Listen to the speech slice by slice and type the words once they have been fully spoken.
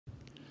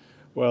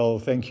Well,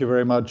 thank you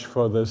very much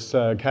for this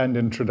kind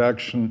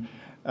introduction.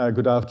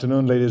 Good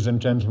afternoon, ladies and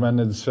gentlemen.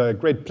 It's a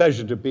great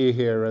pleasure to be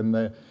here in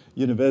the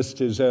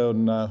university's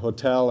own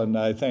hotel, and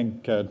I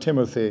thank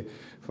Timothy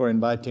for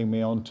inviting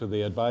me onto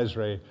the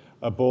advisory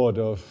board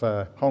of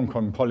Hong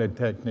Kong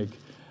Polytechnic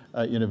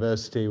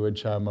University,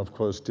 which I'm, of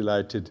course,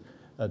 delighted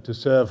to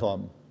serve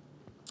on.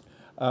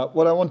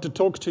 What I want to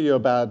talk to you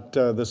about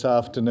this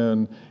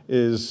afternoon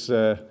is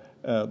the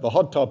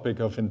hot topic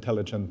of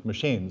intelligent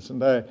machines.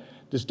 And I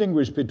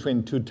distinguish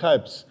between two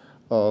types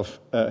of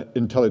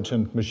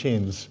intelligent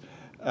machines.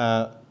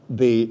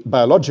 The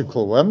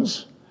biological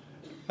ones,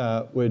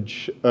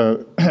 which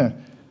of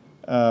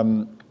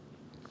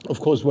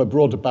course were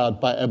brought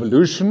about by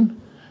evolution,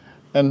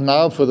 and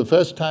now for the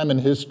first time in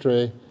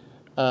history,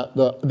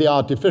 the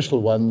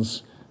artificial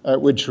ones,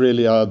 which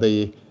really are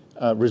the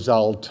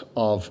result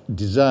of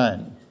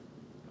design.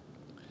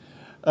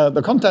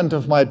 The content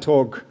of my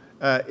talk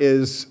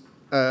is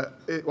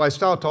I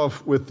start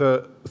off with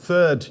the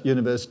third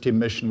university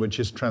mission, which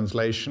is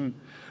translation,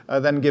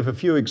 then give a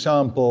few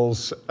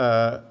examples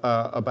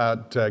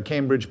about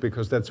Cambridge,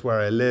 because that's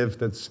where I live,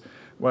 that's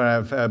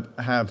where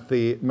I have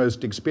the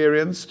most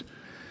experience.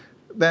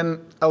 Then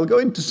I'll go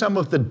into some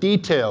of the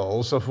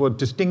details of what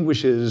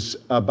distinguishes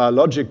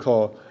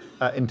biological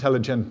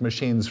intelligent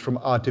machines from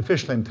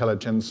artificial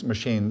intelligence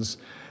machines,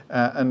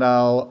 and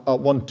I'll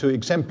want to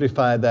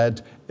exemplify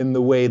that in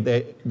the way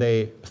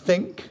they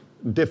think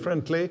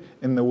differently,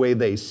 in the way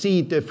they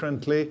see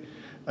differently,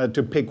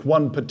 to pick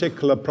one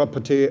particular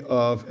property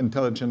of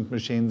intelligent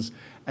machines,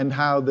 and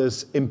how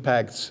this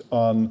impacts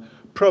on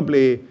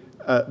probably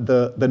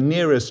the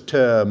nearest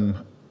term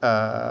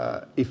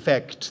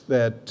effect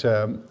that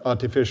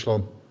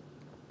artificial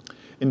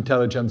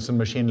intelligence and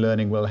machine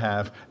learning will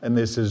have, and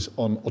this is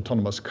on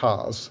autonomous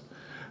cars.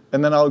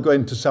 And then I'll go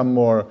into some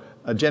more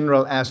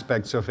general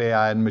aspects of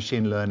AI and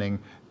machine learning,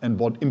 and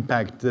what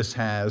impact this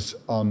has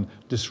on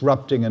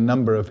disrupting a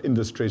number of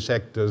industry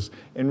sectors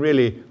in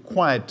really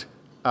quite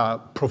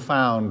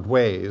profound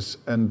ways,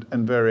 and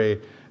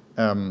very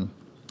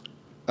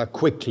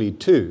quickly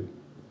too.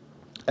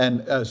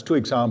 And as two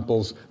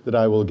examples that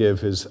I will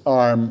give is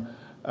ARM,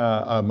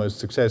 our most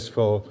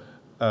successful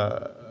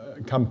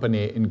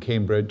company in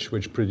Cambridge,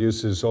 which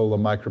produces all the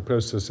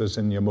microprocessors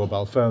in your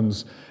mobile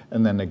phones,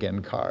 and then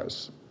again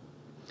cars.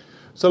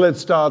 So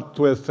let's start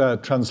with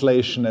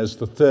translation as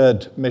the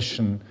third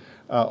mission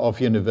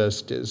of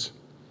universities.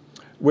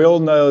 We all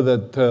know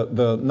that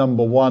the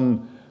number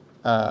one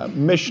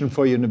mission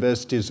for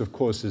universities, of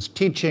course, is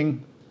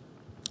teaching.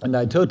 And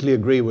I totally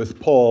agree with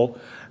Paul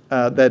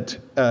that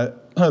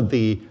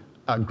the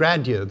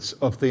graduates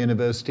of the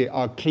university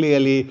are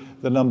clearly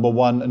the number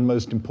one and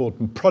most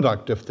important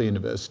product of the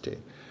university.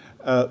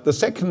 The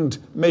second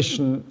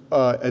mission,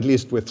 at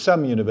least with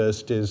some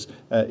universities,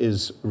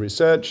 is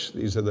research.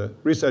 These are the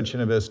research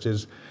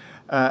universities.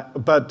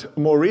 But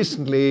more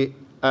recently,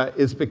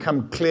 it's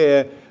become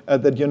clear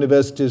that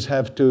universities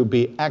have to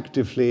be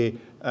actively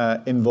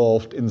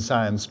involved in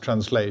science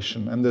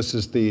translation. And this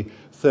is the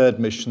third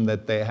mission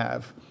that they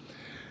have.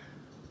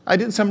 I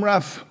did some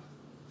rough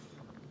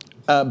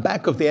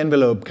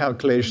back-of-the-envelope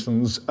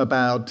calculations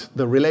about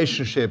the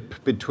relationship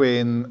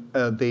between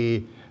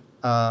the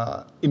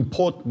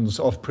importance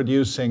of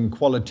producing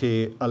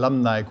quality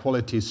alumni,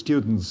 quality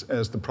students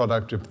as the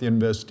product of the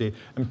university,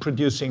 and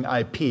producing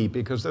IP,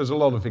 because there's a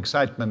lot of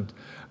excitement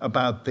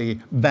about the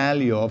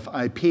value of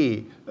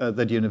IP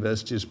that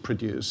universities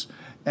produce.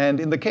 And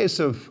in the case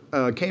of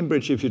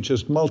Cambridge, if you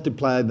just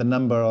multiply the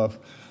number of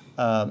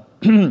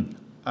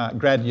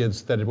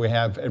graduates that we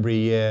have every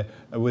year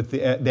with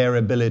their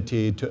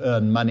ability to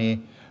earn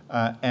money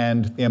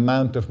and the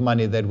amount of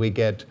money that we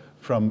get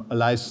from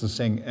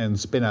licensing and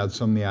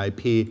spin-outs on the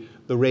IP,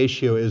 the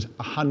ratio is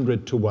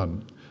 100 to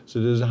 1. So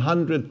it is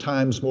 100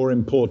 times more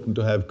important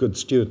to have good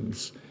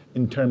students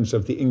in terms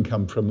of the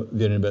income from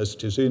the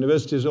university. So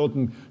universities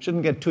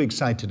shouldn't get too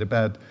excited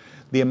about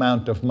the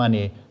amount of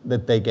money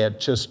that they get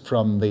just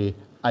from the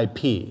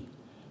IP.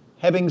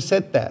 Having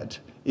said that,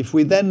 if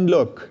we then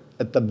look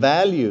at the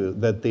value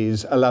that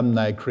these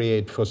alumni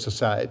create for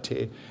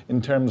society in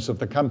terms of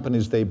the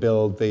companies they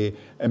build, the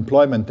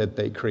employment that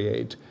they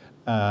create,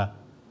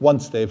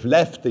 once they've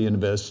left the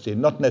university,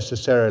 not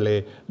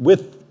necessarily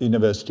with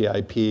university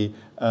IP,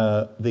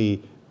 the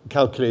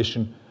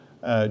calculation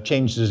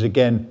changes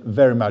again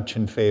very much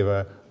in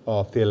favor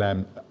of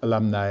the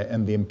alumni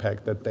and the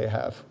impact that they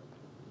have.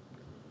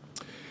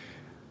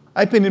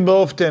 I've been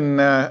involved in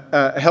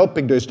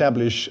helping to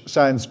establish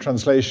science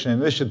translation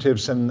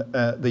initiatives in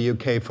the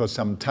UK for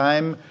some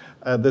time.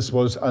 This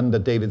was under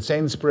David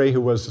Sainsbury,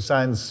 who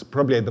was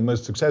probably the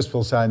most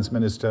successful science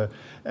minister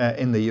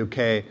in the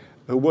UK,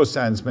 who was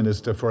science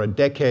minister for a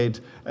decade,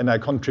 and I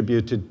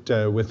contributed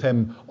with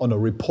him on a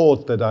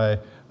report that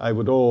I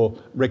would all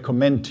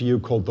recommend to you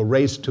called The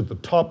Race to the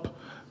Top,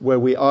 where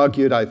we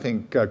argued, I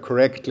think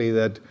correctly,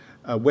 that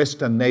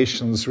Western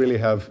nations really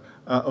have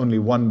only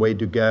one way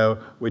to go,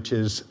 which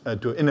is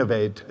to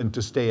innovate and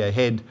to stay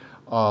ahead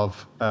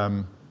of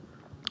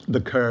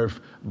the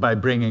curve by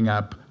bringing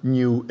up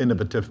new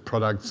innovative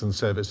products and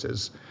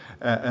services.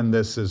 And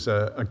this is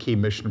a key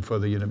mission for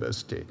the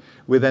university.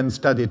 We then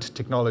studied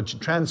technology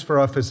transfer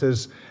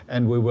offices,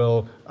 and we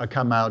will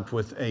come out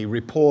with a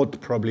report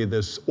probably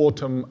this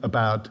autumn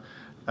about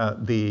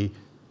the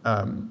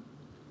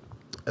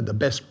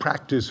best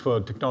practice for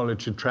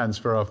technology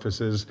transfer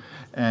offices,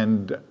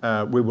 and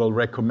we will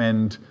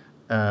recommend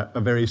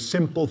a very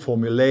simple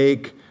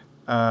formulaic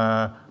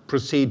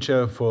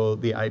procedure for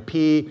the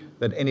IP,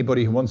 that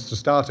anybody who wants to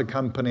start a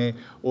company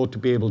ought to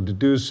be able to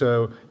do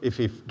so if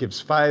he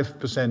gives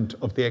 5%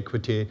 of the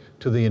equity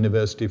to the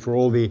university for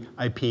all the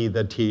IP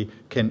that he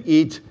can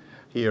eat,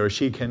 he or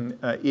she can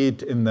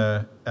eat in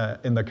the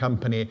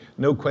company.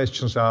 No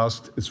questions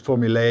asked, it's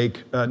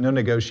formulaic, no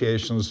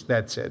negotiations,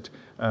 that's it.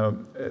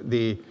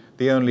 The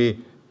only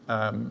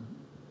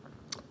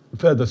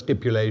further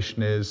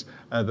stipulation is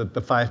that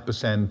the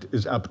 5%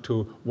 is up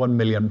to £1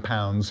 million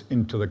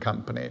into the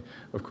company.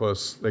 Of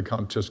course, they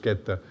can't just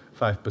get the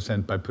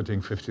 5% by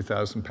putting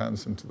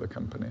 £50,000 into the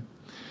company.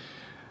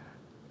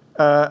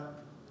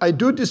 I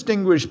do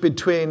distinguish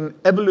between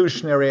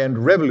evolutionary and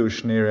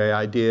revolutionary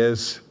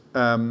ideas,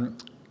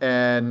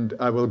 and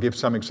I will give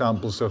some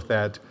examples of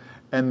that.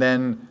 And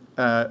then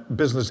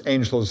business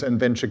angels and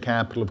venture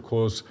capital, of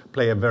course,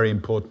 play a very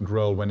important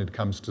role when it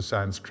comes to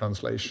science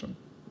translation.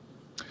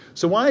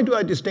 So why do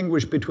I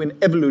distinguish between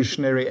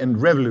evolutionary and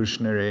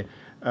revolutionary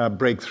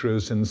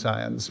breakthroughs in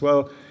science?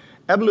 Well,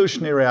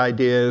 evolutionary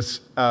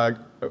ideas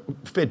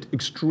fit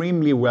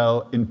extremely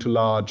well into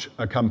large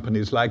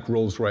companies like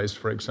Rolls-Royce,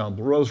 for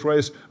example.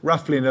 Rolls-Royce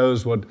roughly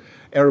knows what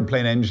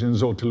aeroplane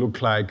engines ought to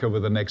look like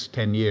over the next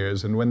 10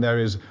 years. And when there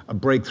is a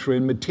breakthrough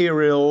in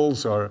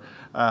materials or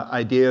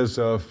ideas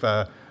of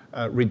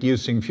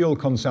reducing fuel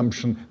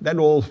consumption, that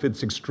all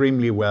fits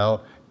extremely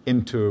well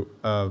into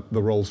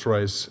the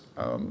Rolls-Royce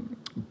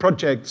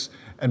projects,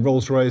 and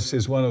Rolls-Royce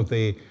is one of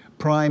the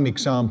prime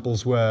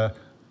examples where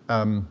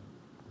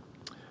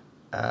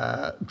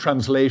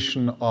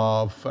translation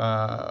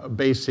of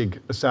basic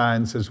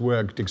science has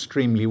worked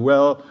extremely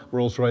well.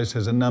 Rolls-Royce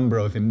has a number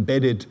of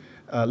embedded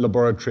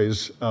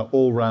laboratories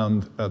all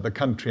around the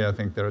country. I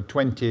think there are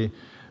 20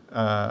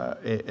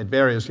 at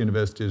various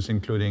universities,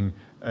 including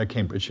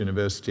Cambridge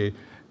University,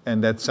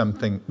 and that's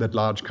something that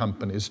large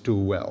companies do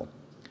well.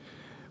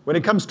 When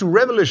it comes to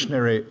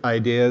revolutionary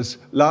ideas,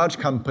 large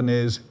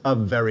companies are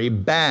very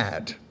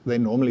bad. They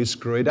normally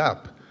screw it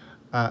up.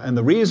 And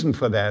the reason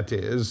for that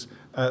is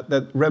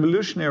that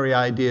revolutionary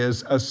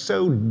ideas are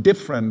so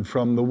different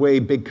from the way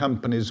big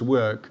companies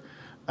work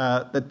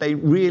that they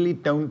really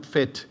don't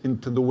fit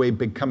into the way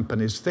big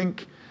companies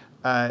think.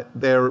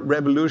 They're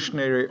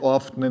revolutionary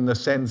often in the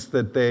sense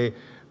that they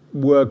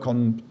work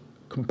on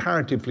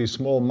comparatively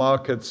small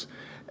markets.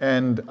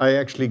 And I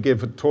actually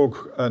give a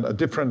talk, a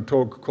different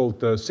talk called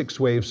the 6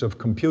 Waves of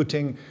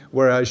Computing,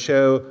 where I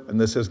show, and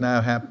this has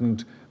now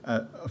happened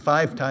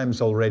 5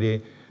 times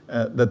already,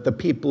 that the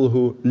people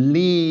who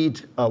lead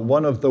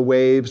one of the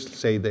waves,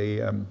 say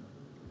the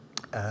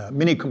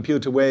mini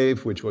computer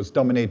wave, which was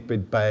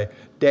dominated by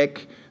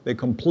DEC, they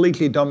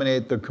completely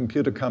dominated the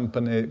computer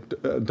company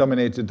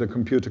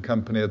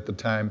at the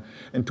time.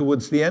 And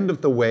towards the end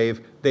of the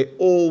wave, they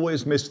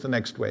always miss the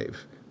next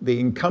wave. The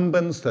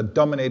incumbents that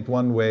dominate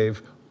one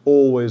wave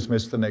always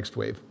miss the next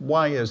wave.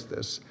 Why is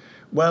this?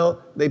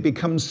 Well, they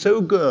become so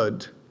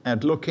good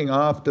at looking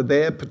after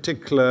their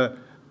particular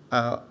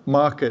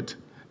market.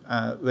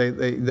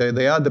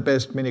 They are the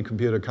best mini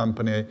computer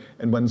company,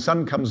 and when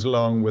Sun comes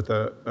along with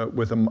a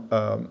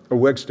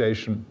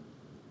workstation,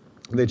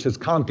 they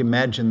just can't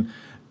imagine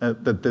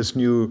that this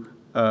new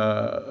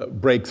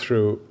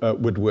breakthrough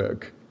would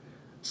work.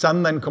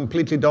 Sun then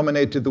completely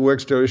dominated the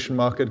workstation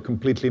market,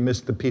 completely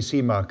missed the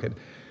PC market.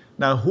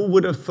 Now, who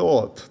would have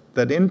thought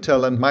that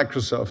Intel and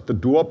Microsoft, the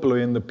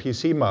duopoly in the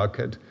PC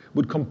market,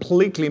 would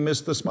completely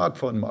miss the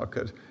smartphone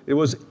market? It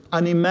was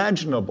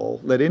unimaginable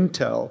that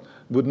Intel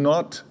would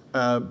not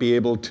be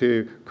able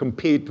to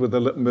compete with a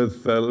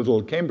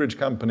little Cambridge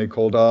company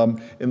called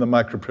ARM in the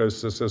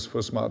microprocessors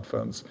for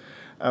smartphones.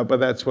 But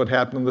that's what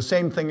happened. The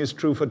same thing is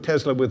true for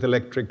Tesla with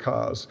electric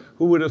cars.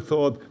 Who would have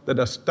thought that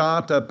a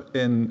startup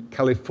in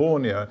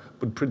California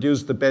would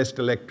produce the best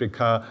electric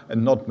car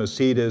and not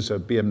Mercedes or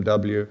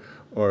BMW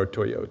or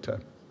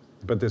Toyota?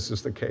 But this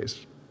is the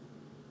case.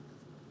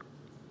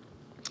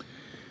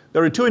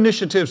 There are 2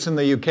 initiatives in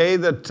the UK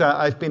that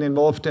I've been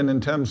involved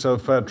in terms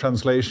of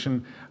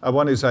translation.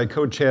 One is I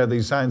co-chair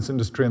the Science,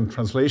 Industry and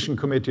Translation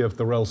Committee of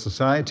the Royal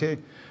Society.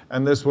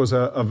 And this was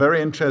a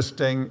very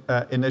interesting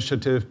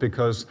initiative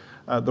because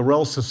the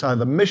Royal Society,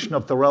 the mission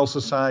of the Royal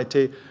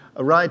Society,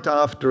 right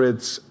after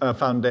its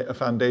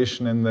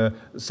foundation in the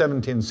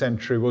 17th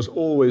century, was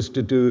always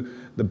to do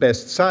the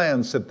best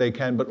science that they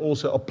can, but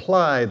also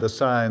apply the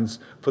science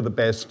for the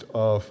best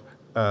of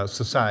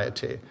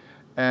society.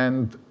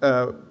 And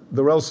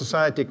the Royal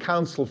Society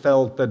Council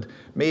felt that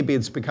maybe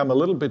it's become a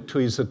little bit too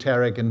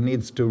esoteric and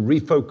needs to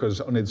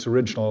refocus on its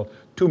original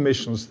 2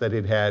 missions that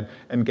it had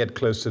and get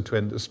closer to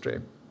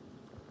industry.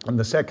 And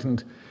the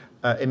second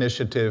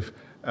initiative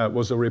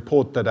was a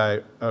report that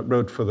I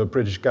wrote for the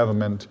British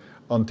government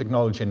on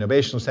technology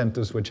innovation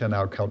centres, which are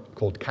now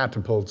called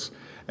catapults.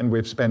 And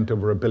we've spent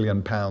over £1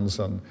 billion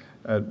on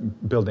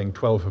building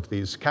 12 of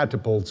these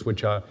catapults,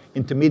 which are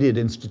intermediate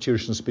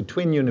institutions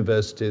between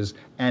universities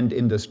and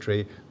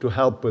industry to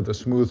help with the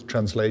smooth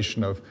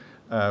translation of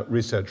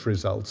research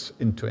results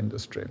into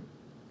industry.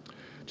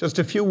 Just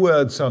a few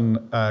words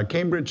on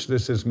Cambridge.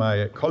 This is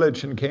my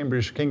college in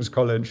Cambridge, King's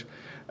College,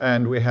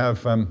 and we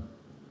have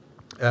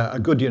a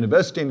good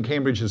university in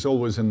Cambridge. Is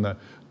always in the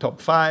top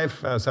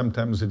 5.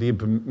 Sometimes it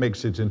even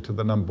makes it into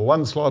the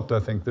 #1 slot. I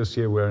think this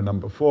year we're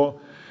number 4.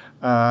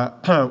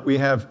 We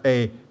have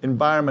an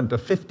environment of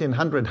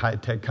 1,500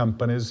 high-tech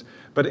companies,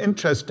 but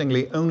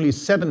interestingly, only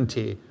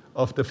 70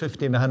 of the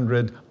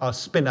 1,500 are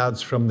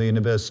spin-outs from the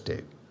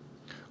university.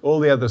 All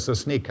the others are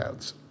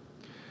sneak-outs.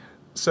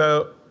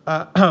 So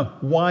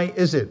why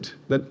is it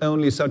that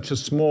only such a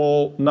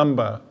small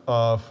number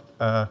of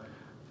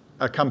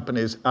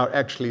companies are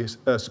actually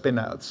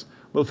spin-outs?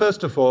 Well,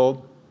 first of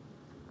all,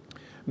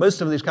 most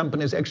of these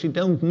companies actually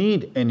don't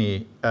need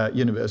any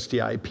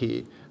university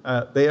IP.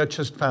 They are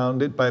just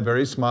founded by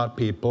very smart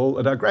people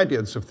that are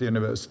graduates of the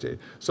university.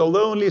 So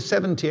although only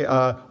 70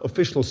 are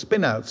official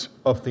spin-outs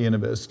of the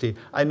university,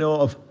 I know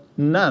of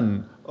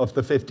none of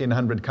the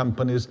 1,500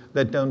 companies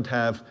that don't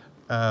have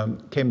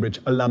Cambridge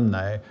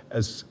alumni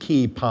as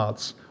key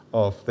parts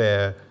of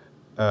their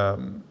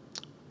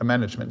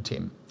management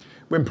team.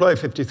 We employ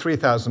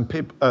 53,000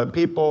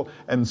 people,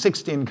 and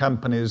 16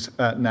 companies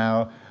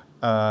now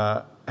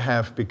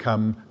have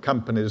become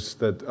companies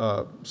that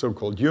are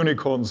so-called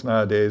unicorns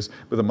nowadays,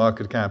 with a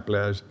market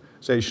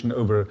capitalization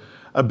over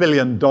 $1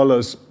 billion,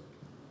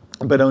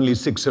 but only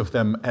 6 of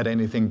them had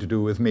anything to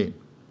do with me.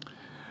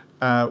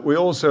 We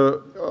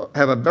also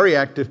have a very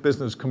active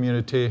business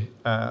community.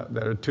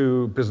 There are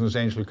 2 business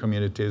angel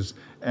communities,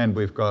 and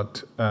we've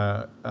got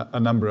a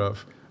number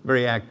of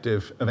very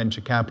active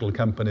venture capital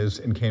companies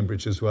in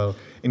Cambridge as well,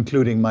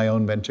 including my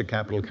own venture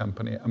capital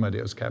company,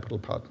 Amadeus Capital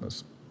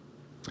Partners.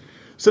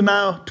 So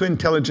now to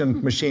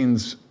intelligent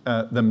machines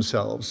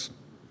themselves.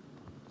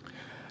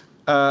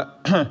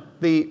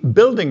 The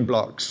building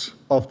blocks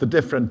of the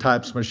different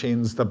types of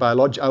machines, I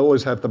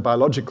always have the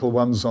biological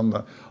ones on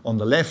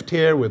the left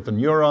here with the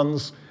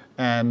neurons,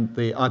 and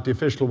the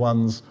artificial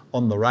ones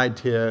on the right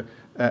here,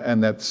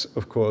 and that's,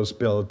 of course,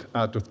 built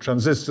out of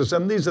transistors.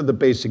 And these are the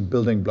basic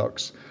building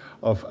blocks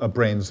of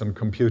brains and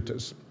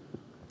computers.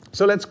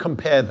 So let's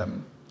compare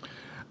them.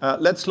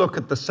 Let's look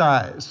at the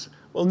size.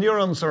 Well,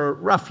 neurons are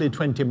roughly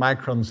 20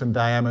 microns in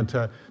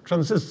diameter.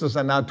 Transistors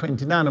are now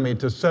 20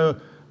 nanometers. So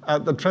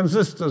the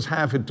transistors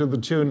have it to the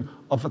tune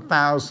of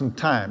 1,000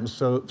 times.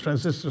 So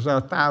transistors are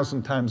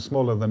 1,000 times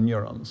smaller than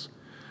neurons.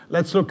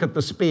 Let's look at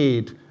the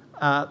speed.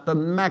 The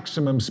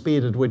maximum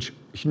speed at which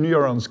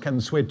neurons can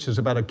switch is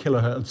about 1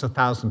 kilohertz,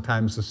 1,000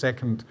 times a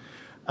second.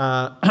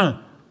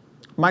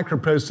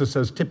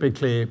 Microprocessors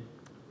typically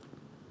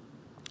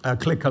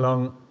click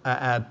along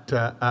at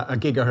a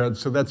gigahertz,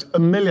 so that's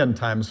 1,000,000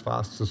 times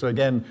faster. So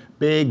again,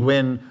 big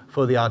win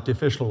for the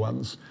artificial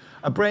ones.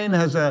 A brain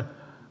has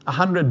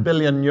 100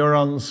 billion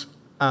neurons.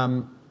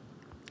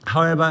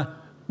 However,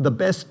 the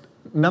best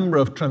number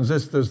of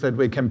transistors that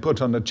we can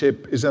put on a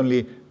chip is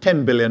only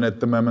 10 billion at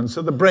the moment,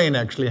 so the brain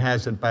actually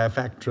has it by a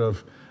factor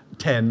of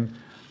 10.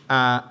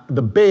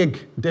 The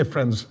big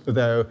difference,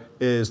 though,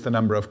 is the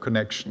number of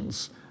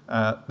connections.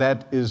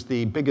 That is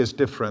the biggest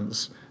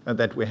difference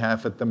that we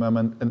have at the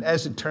moment. And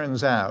as it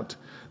turns out,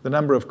 the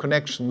number of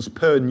connections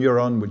per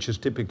neuron, which is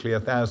typically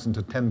 1,000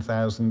 to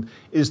 10,000,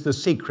 is the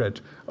secret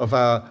of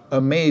our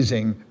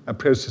amazing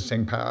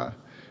processing power.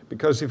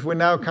 Because if we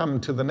now come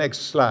to the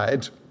next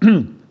slide,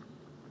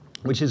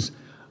 which is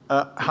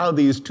how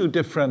these 2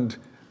 different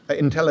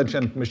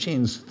intelligent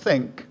machines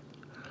think,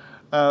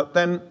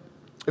 then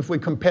if we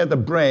compare the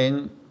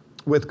brain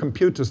with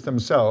computers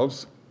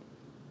themselves,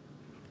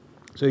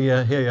 so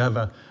here you have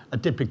a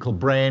typical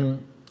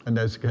brain, and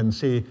as you can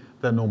see,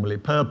 they're normally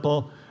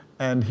purple.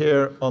 And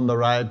here on the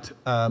right,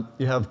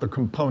 you have the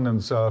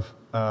components of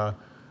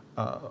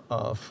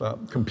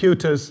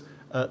computers.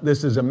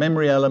 This is a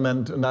memory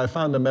element, and I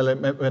found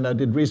when I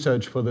did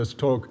research for this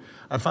talk,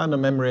 I found a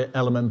memory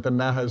element that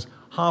now has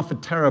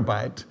 0.5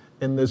 terabyte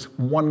in this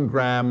 1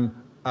 gram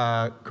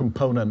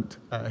component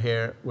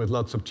here with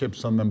lots of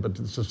chips on them, but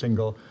it's a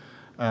single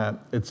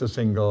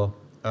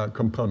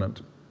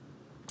component.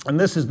 And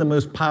this is the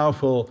most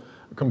powerful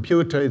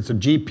computer. It's a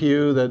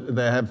GPU that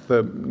they have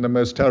the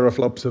most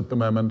teraflops at the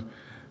moment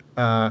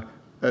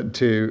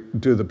to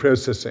do the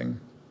processing.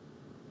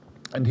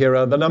 And here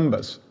are the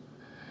numbers.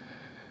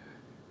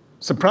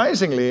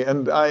 Surprisingly,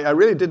 and I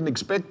really didn't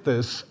expect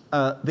this,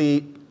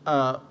 the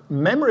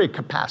memory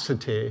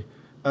capacity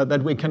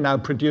that we can now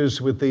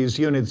produce with these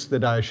units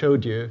that I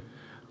showed you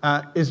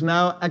is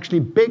now actually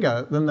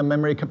bigger than the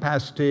memory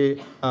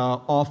capacity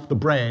of the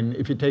brain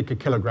if you take 1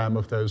 kilogram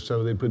of those.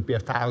 So it would be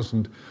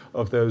 1,000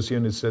 of those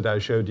units that I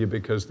showed you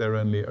because they're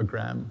only 1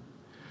 gram.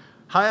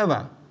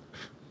 However,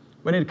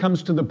 when it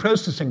comes to the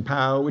processing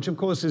power, which of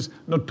course is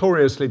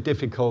notoriously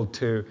difficult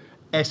to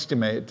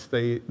estimate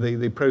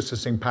the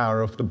processing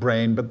power of the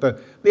brain, but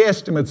the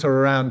estimates are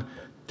around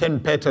 10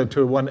 peta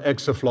to 1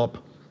 exaflop.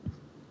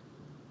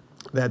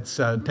 That's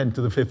 10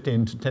 to the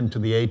 15 to 10 to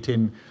the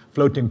 18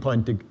 floating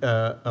point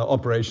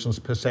operations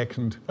per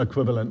second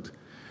equivalent.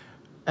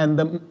 And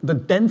the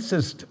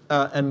densest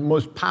and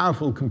most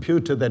powerful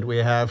computer that we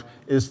have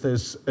is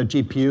this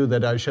GPU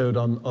that I showed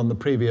on the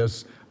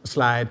previous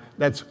slide.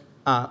 That's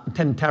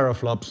 10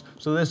 teraflops.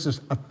 So this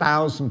is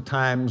 1,000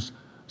 times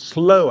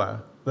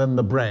slower than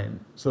the brain.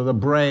 So the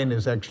brain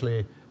is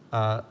actually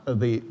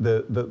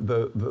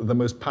the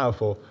most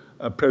powerful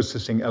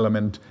processing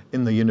element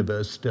in the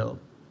universe still.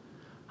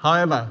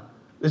 However,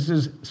 this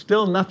is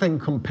still nothing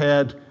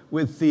compared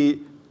with the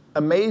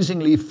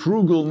amazingly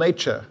frugal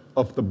nature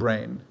of the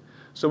brain.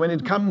 So when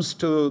it comes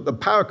to the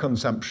power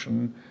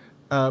consumption,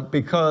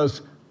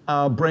 because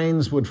our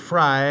brains would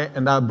fry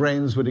and our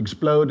brains would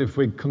explode if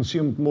we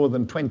consumed more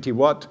than 20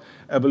 watt,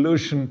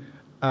 evolution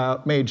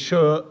made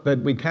sure that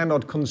we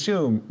cannot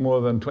consume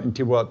more than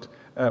 20 watt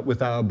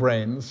with our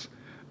brains.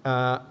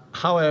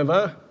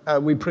 However,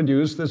 we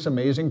produce this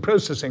amazing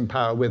processing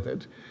power with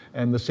it.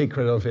 And the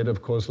secret of it,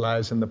 of course,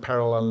 lies in the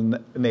parallel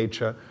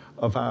nature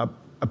of our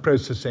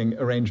processing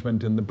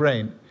arrangement in the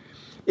brain.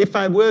 If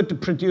I were to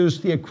produce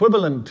the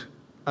equivalent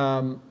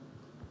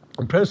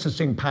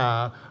processing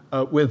power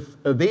with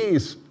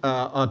these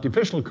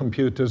artificial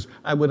computers,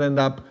 I would end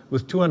up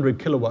with 200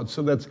 kilowatts.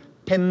 So that's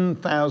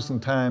 10,000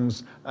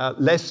 times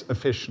less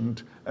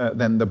efficient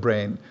than the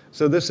brain.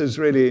 So this is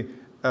really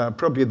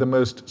probably the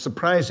most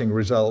surprising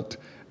result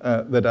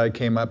that I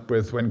came up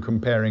with when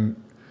comparing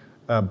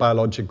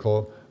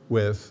biological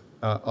with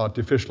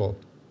artificial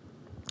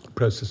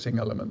processing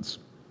elements.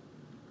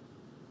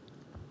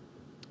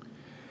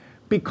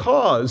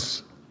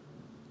 Because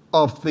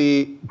of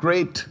the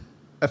great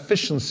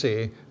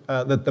efficiency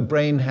that the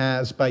brain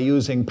has by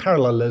using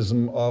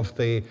parallelism of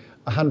the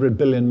 100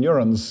 billion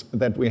neurons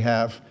that we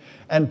have,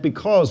 and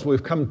because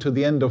we've come to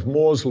the end of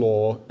Moore's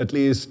law, at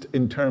least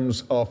in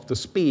terms of the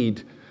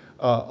speed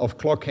of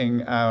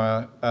clocking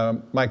our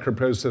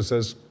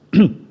microprocessors,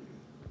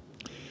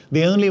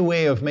 the only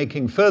way of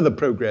making further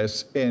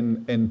progress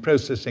in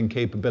processing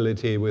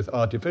capability with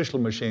artificial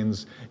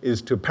machines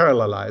is to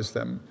parallelize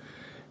them.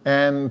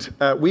 And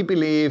we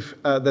believe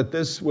that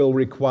this will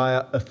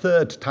require a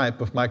third type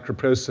of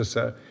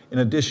microprocessor in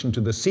addition to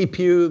the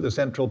CPU, the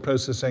central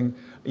processing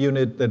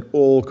unit that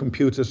all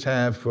computers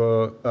have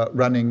for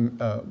running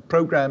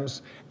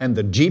programs, and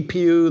the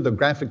GPU, the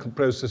graphical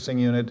processing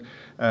unit,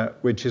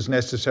 which is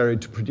necessary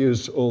to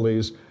produce all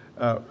these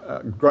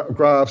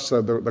graphs,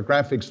 the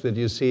graphics that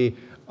you see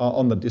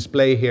on the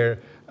display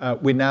here.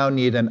 We now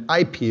need an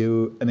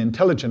IPU, an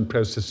intelligent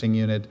processing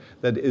unit,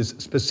 that is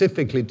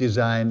specifically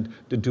designed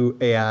to do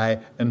AI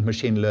and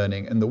machine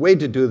learning. And the way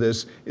to do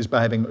this is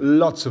by having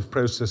lots of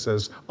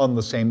processors on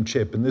the same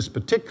chip. In this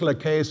particular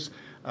case,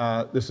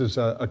 this is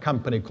a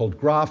company called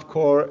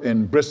GraphCore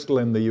in Bristol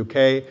in the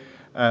UK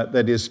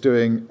that is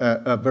doing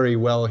very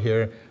well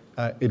here.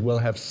 It will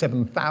have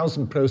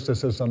 7,000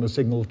 processors on a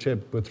single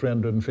chip with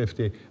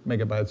 350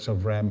 megabytes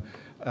of RAM.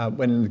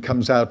 When it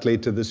comes out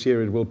later this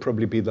year, it will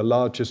probably be the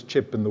largest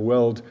chip in the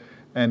world,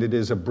 and it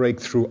is a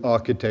breakthrough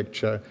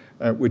architecture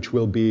which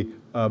will be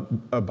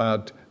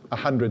about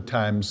 100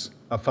 times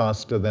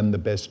faster than the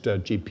best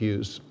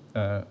GPUs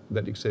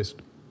that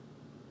exist.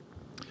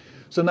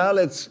 So now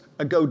let's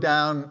go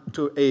down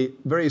to a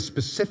very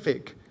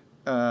specific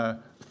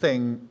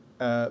thing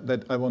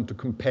that I want to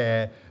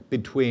compare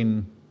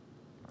between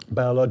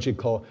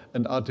biological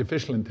and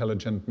artificial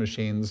intelligent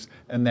machines,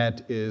 and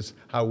that is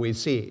how we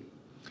see.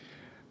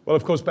 Well,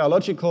 of course,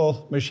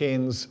 biological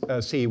machines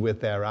see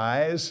with their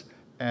eyes,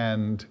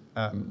 and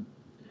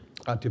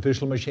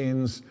artificial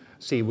machines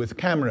see with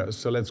cameras.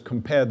 So let's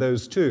compare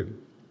those two.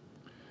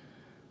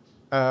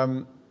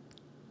 Let's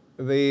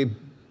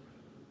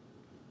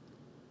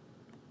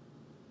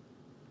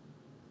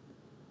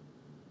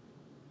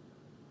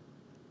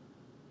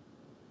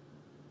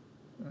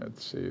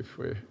see if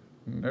we,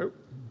 nope.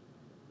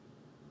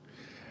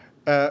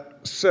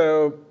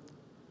 So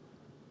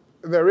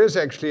there is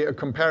actually a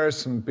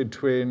comparison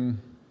between,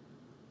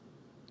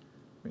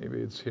 maybe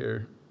it's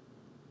here.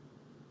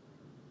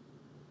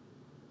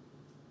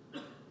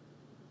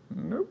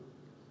 Nope.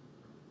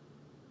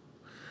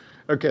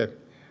 Okay.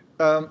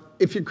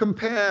 If you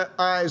compare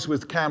eyes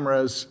with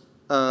cameras,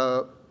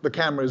 the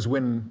cameras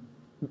win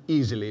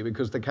easily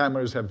because the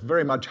cameras have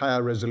very much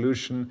higher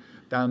resolution,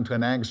 down to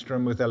an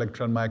angstrom with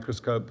electron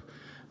microscope.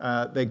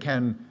 They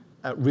can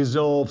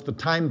resolve the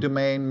time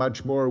domain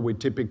much more. We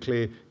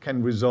typically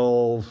can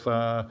resolve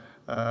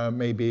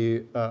maybe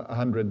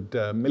 100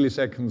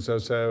 milliseconds or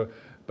so,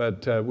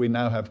 but we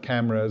now have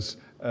cameras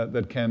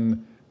that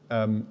can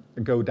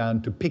go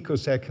down to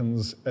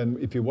picoseconds. And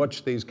if you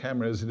watch these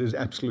cameras, it is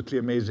absolutely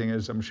amazing.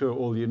 As I'm sure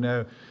all you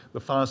know, the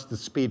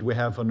fastest speed we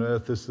have on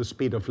Earth is the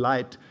speed of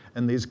light.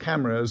 And these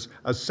cameras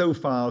are so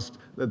fast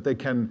that they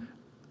can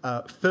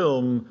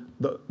film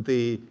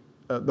the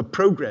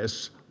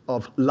progress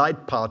of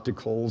light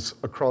particles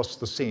across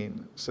the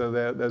scene. So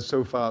they're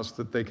so fast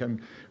that they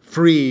can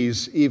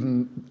freeze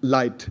even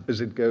light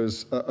as it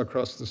goes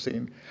across the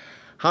scene.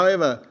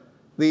 However,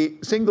 the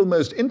single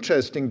most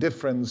interesting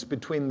difference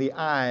between the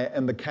eye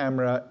and the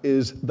camera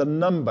is the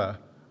number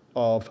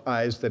of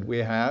eyes that we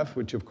have,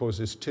 which of course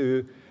is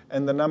 2,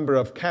 and the number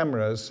of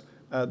cameras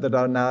that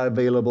are now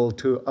available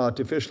to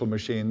artificial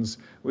machines,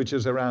 which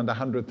is around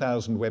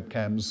 100,000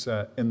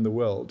 webcams in the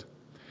world.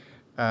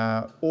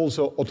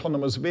 Also,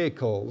 autonomous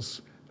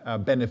vehicles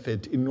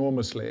benefit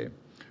enormously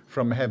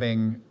from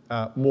having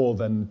more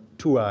than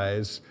 2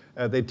 eyes.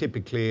 They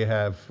typically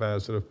have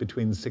sort of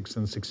between 6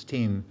 and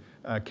 16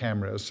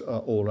 cameras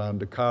all around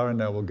the car,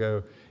 and I will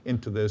go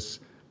into this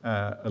in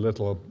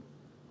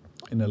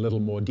a little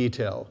more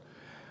detail.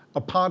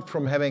 Apart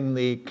from having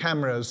the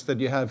cameras that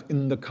you have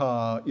in the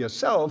car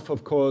yourself,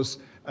 of course,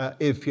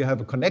 if you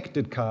have a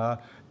connected car,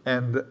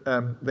 and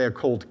they're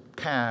called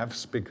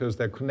CAVs because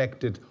they're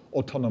connected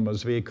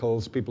autonomous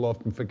vehicles. People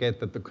often forget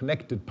that the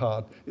connected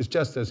part is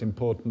just as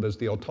important as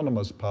the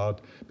autonomous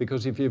part,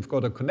 because if you've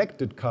got a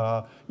connected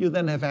car, you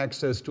then have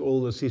access to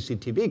all the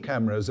CCTV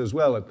cameras as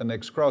well at the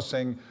next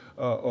crossing,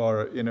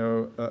 or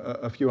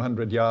a few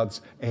hundred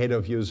yards ahead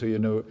of you, so you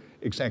know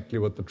exactly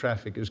what the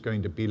traffic is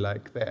going to be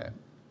like there.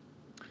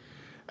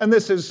 And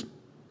this is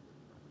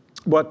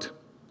what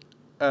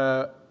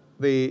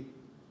the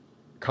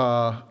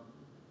car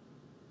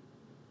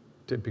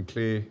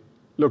typically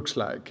looks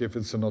like if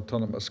it's an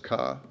autonomous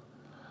car.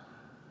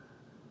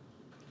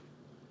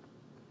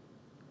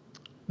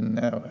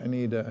 Now I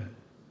need a,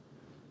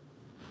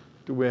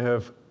 do we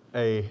have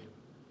a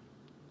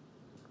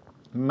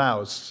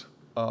mouse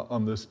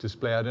on this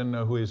display? I don't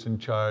know who is in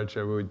charge,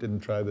 or we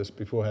didn't try this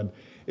beforehand.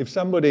 If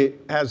somebody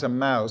has a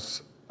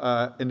mouse,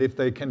 and if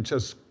they can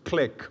just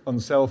click on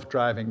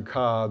self-driving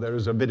car, there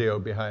is a video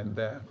behind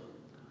there.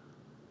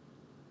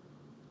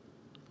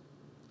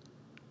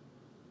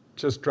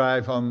 Just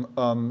drive on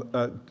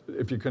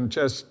if you can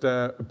just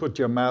put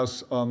your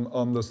mouse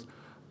on this,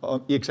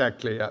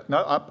 exactly, yeah. No,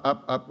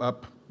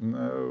 up,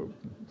 no.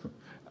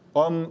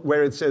 On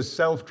where it says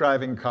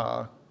self-driving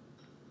car.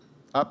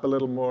 Up a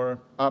little more,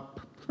 up.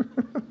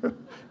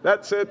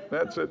 That's it.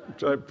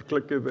 Try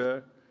click it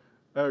there.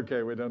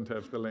 Okay, we don't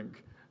have the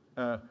link.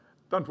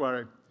 Don't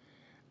worry.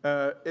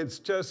 It's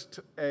just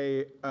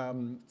a,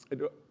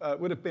 it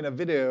would have been a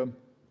video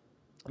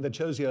that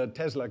shows you a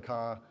Tesla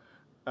car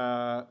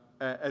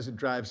as it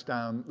drives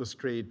down the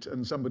street,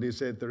 and somebody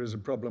said there is a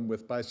problem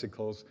with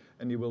bicycles,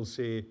 and you will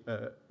see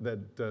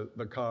that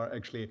the car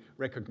actually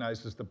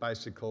recognizes the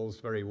bicycles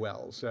very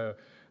well. So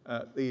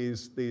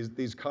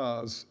these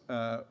cars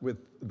with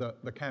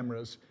the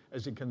cameras,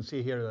 as you can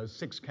see here, there's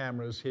 6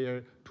 cameras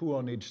here, 2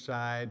 on each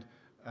side.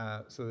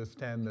 So there's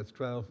 10, that's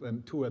 12,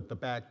 and 2 at the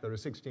back. There are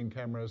 16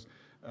 cameras.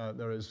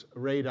 There is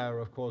radar,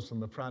 of course, on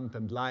the front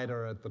and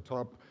LiDAR at the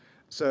top.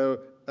 So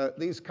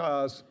these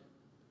cars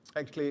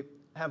actually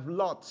have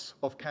lots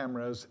of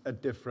cameras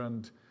at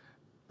different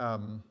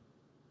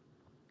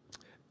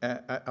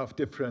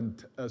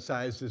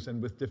sizes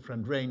and with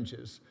different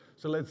ranges.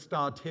 So let's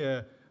start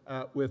here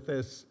with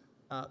this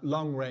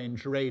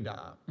long-range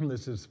radar.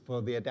 This is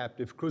for the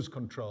adaptive cruise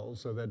control,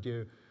 so that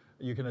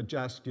you can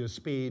adjust your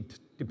speed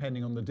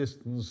depending on the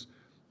distance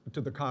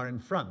to the car in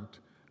front.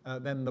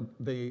 Then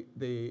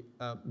the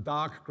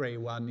dark gray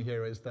one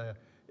here is the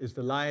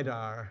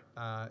LiDAR,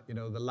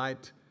 the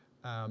light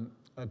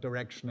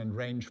direction and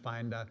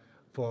rangefinder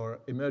for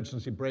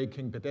emergency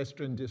braking,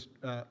 pedestrian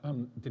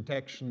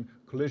detection,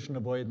 collision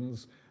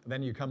avoidance.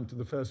 Then you come to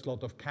the first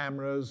lot of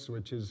cameras,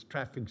 which is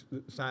traffic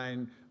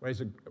sign,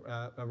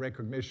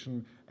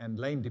 recognition, and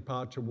lane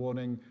departure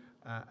warning.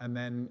 And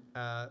then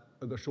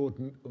the short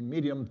and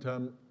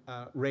medium-term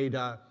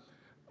radar.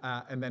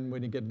 And then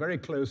when you get very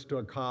close to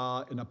a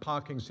car in a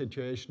parking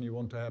situation, you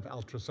want to have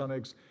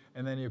ultrasonics.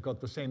 And then you've got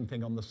the same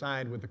thing on the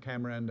side with the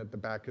camera and at the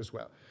back as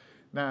well.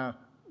 Now,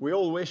 we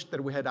all wish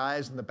that we had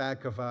eyes in the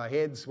back of our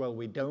heads. Well,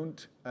 we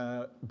don't.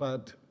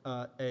 But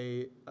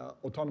a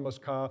autonomous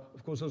car,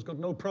 of course, has got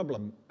no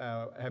problem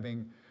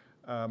having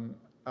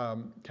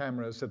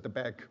cameras at the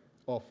back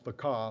of the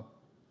car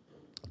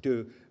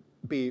to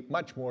be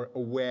much more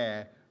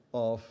aware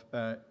of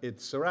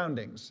its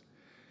surroundings.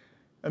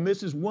 And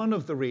this is one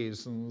of the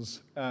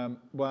reasons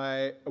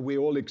why we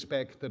all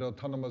expect that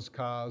autonomous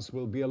cars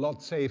will be a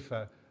lot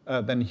safer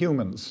than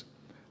humans,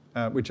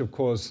 which of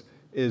course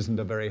isn't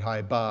a very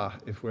high bar,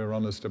 if we're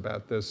honest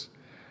about this.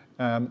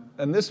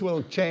 And this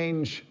will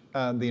change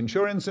the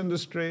insurance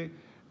industry.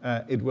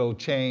 It will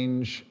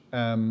change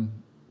the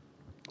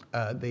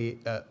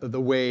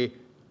way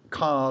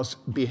cars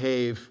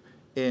behave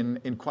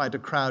in quite a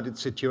crowded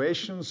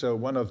situation. So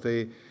one of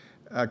the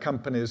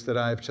companies that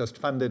I've just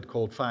funded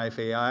called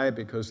 5AI,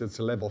 because it's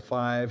a level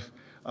 5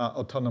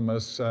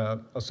 autonomous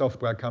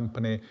software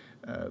company.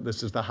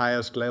 This is the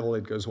highest level.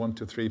 It goes 1,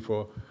 2, 3,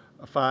 4,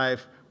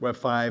 5, where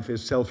 5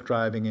 is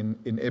self-driving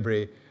in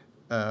every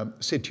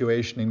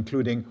situation,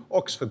 including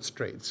Oxford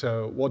Street.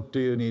 So what do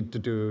you need to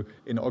do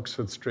in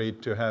Oxford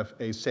Street to have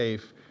a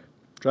safe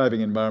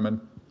driving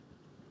environment?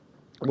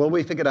 Well,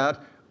 we figured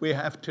out we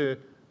have to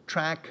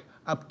track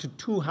up to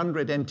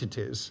 200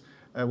 entities.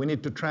 We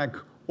need to track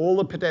all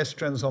the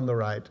pedestrians on the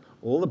right,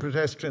 all the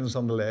pedestrians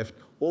on the left,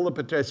 all the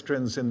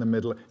pedestrians in the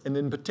middle, and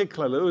in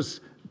particular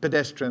those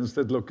pedestrians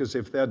that look as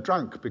if they're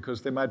drunk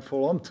because they might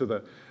fall onto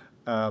the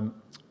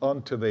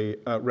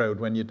road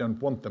when you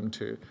don't want them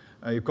to.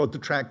 You've got to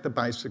track the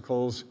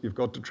bicycles, you've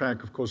got to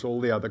track, of course, all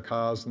the other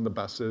cars and the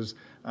buses,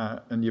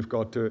 and you've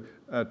got to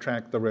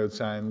track the road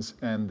signs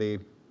and the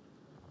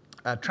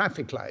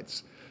traffic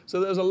lights. So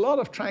there's a lot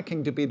of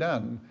tracking to be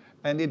done,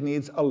 and it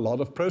needs a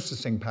lot of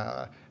processing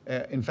power.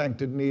 In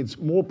fact, it needs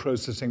more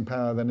processing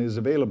power than is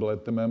available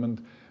at the moment,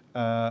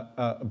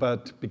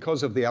 but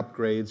because of the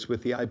upgrades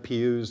with the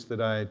IPUs that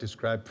I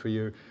described for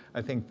you,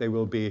 I think they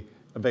will be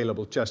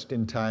available just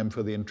in time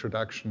for the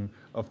introduction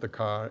of the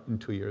car in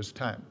 2 years'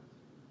 time.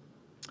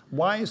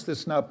 Why is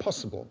this now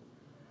possible?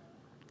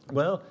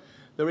 Well,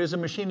 there is a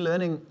machine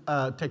learning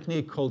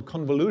technique called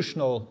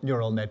convolutional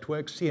neural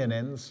networks,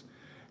 CNNs,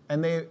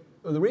 and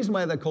the reason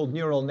why they're called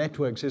neural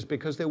networks is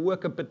because they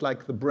work a bit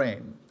like the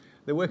brain.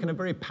 They work in a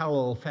very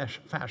parallel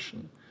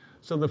fashion.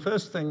 So the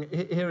first thing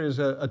here is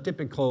a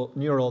typical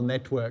neural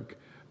network.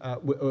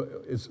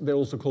 They're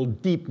also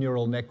called deep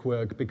neural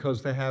network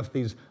because they have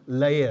these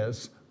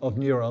layers of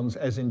neurons,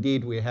 as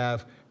indeed we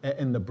have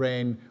in the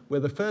brain, where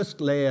the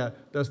first layer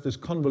does this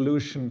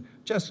convolution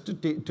just to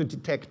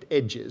detect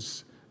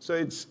edges. So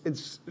it's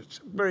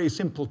very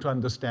simple to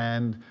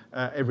understand.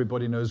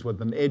 Everybody knows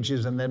what an edge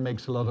is, and that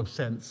makes a lot of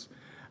sense.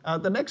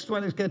 The next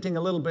one is getting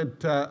a little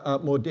bit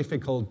more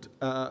difficult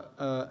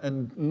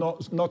and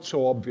not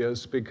so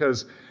obvious,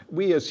 because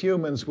we as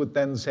humans would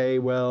then say,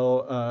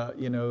 well,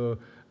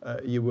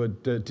 you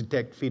would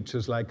detect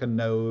features like a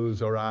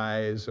nose or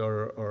eyes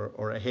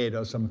or a head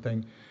or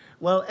something.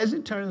 Well, as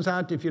it turns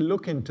out, if you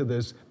look into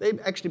this, they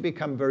actually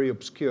become very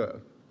obscure.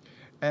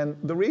 And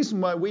the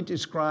reason why we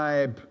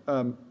describe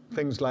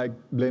things like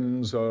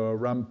limbs or a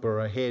rump or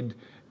a head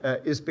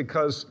is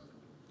because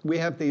we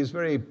have these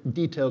very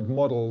detailed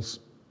models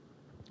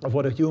of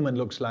what a human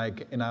looks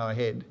like in our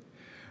head.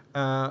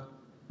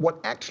 What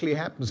actually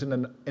happens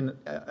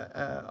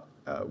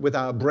with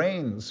our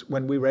brains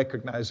when we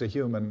recognize a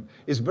human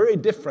is very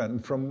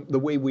different from the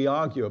way we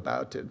argue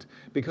about it.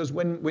 Because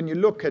when you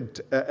look at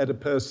a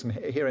person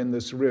here in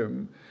this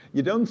room,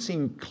 you don't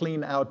see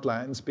clean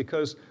outlines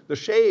because the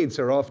shades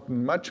are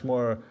often much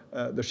more,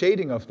 the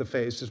shading of the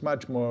face is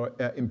much more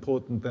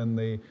important than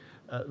the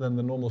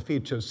normal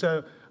features.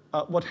 So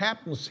what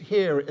happens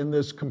here in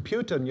this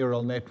computer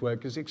neural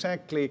network is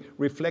exactly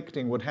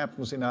reflecting what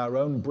happens in our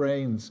own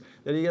brains,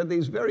 that you have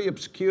these very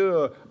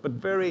obscure but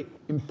very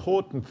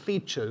important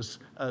features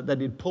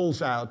that it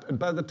pulls out, and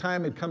by the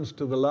time it comes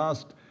to the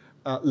last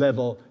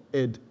level,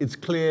 it's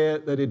clear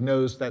that it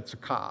knows that's a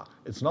car.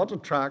 It's not a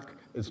truck,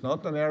 it's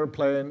not an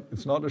airplane,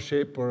 it's not a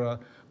ship or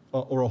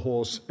a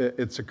horse,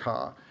 it's a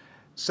car.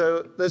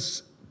 So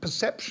this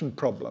perception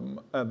problem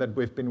that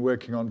we've been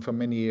working on for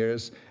many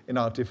years in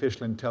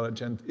artificial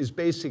intelligence is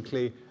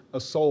basically a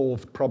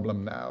solved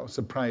problem now,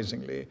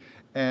 surprisingly.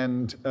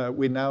 And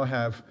we now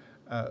have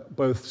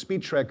both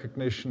speech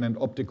recognition and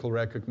optical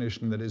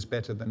recognition that is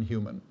better than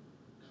human.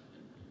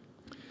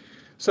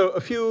 So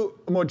a few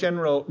more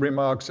general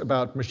remarks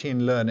about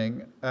machine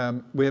learning.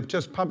 We have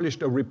just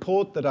published a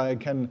report that I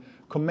can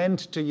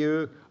comment to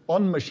you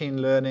on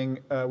machine learning,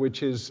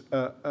 which is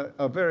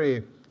a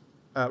very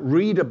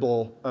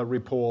readable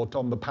report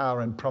on the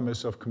power and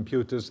promise of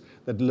computers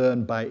that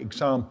learn by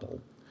example.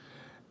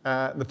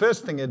 The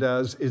first thing it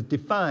does is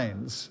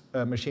defines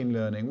machine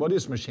learning. What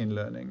is machine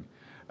learning?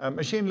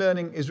 Machine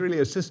learning is really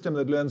a system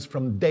that learns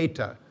from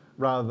data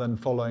rather than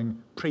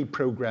following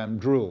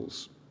pre-programmed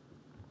rules.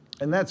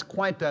 And that's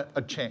quite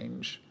a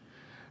change.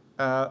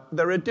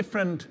 There are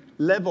different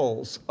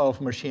levels of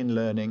machine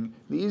learning.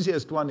 The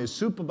easiest one is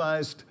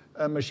supervised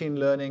machine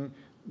learning,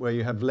 where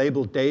you have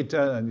labeled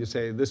data and you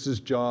say, this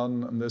is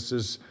John and this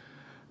is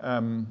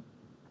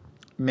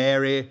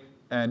Mary,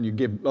 and you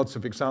give lots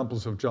of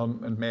examples of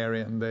John and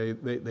Mary, and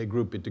they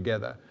group it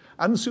together.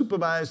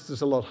 Unsupervised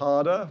is a lot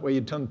harder, where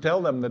you don't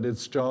tell them that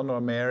it's John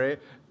or Mary,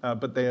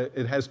 but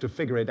it has to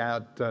figure it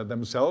out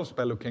themselves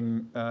by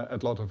looking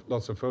at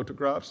lots of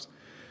photographs.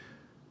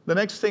 The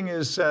next thing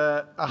is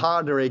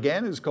harder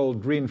again. It's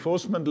called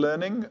reinforcement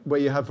learning, where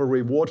you have a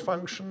reward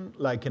function,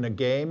 like in a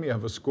game. You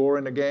have a score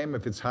in a game.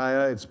 If it's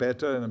higher, it's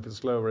better, and if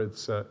it's lower,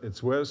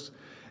 it's worse.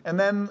 And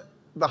then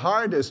the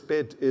hardest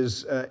bit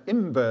is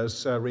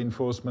inverse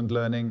reinforcement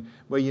learning,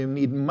 where you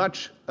need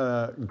much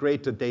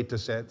greater data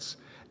sets.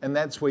 And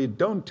that's where you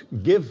don't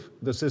give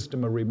the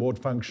system a reward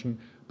function,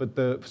 but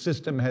the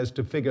system has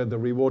to figure the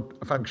reward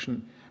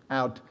function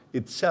out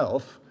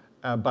itself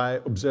by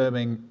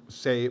observing,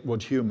 say,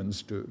 what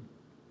humans do.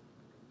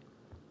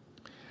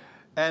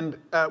 And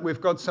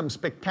we've got some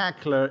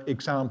spectacular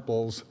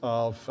examples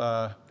of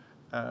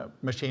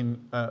machine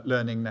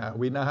learning now.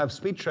 We now have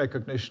speech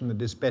recognition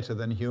that is better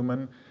than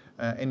human.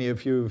 Any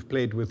of you who've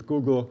played with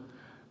Google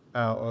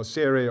or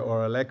Siri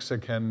or Alexa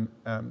can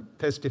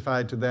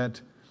testify to that.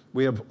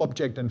 We have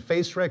object and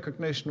face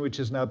recognition, which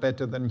is now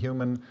better than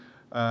human.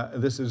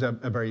 This is a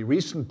very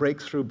recent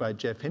breakthrough by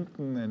Jeff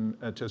Hinton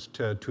just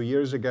 2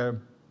 years ago.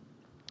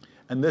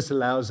 And this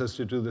allows us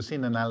to do the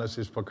scene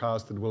analysis for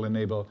cars that will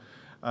enable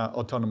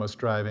autonomous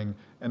driving.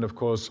 And of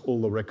course,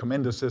 all the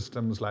recommender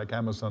systems like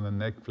Amazon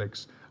and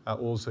Netflix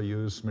also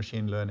use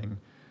machine learning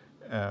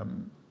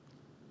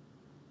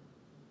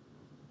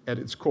at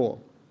its core.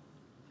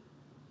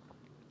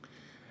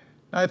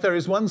 Now, if there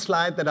is one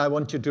slide that I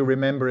want you to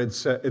remember,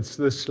 it's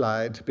this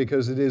slide,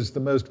 because it is the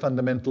most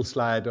fundamental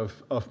slide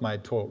of my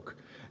talk.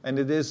 And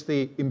it is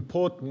the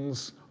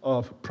importance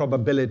of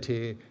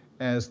probability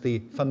as the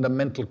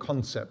fundamental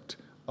concept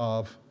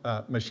of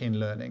machine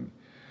learning.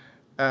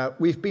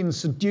 We've been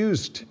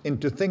seduced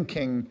into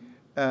thinking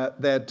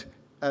that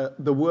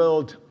the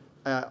world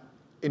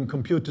in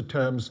computer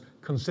terms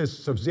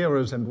consists of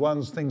zeros and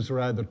ones. Things are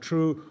either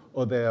true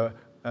or they're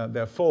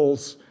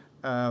false.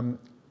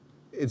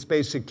 It's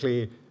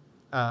basically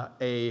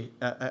the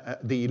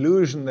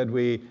illusion that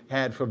we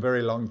had for a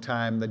very long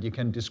time that you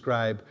can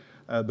describe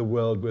the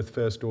world with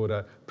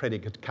first-order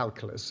predicate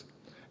calculus.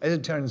 As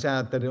it turns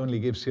out, that only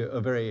gives you a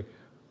very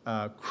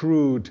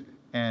crude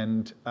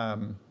and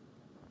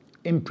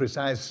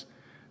imprecise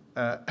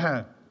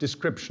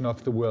description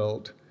of the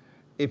world.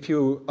 If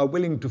you are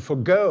willing to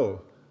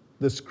forgo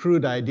this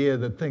crude idea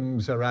that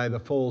things are either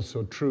false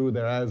or true,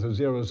 they're either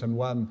zeros and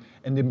one,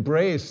 and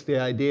embrace the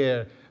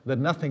idea that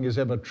nothing is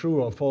ever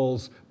true or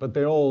false, but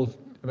they're all,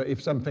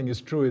 if something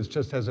is true, it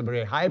just has a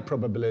very high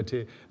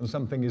probability, and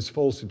something is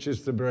false, it's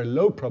just a very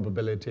low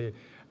probability.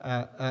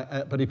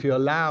 But if you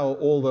allow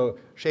all the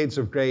shades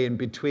of gray in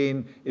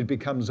between, it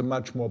becomes a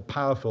much more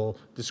powerful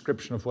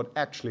description of what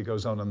actually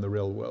goes on in the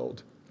real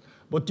world.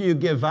 What do you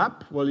give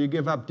up? Well, you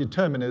give up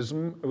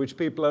determinism, which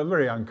people are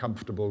very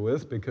uncomfortable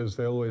with because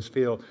they always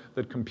feel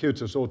that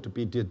computers ought to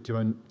be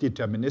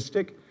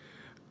deterministic.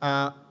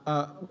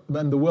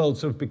 When the world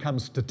sort of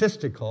becomes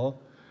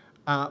statistical.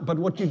 But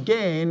what you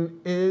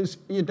gain is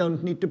you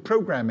don't need to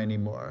program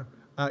anymore.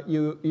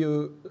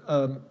 You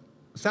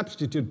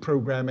substitute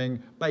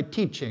programming by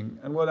teaching.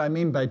 And what I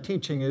mean by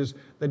teaching is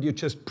that you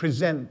just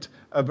present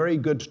a very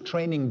good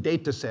training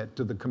data set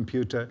to the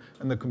computer,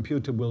 and the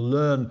computer will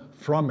learn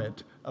from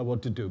it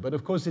what to do. But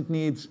of course, it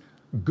needs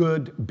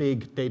good,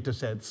 big data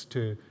sets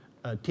to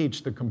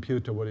teach the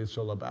computer what it's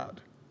all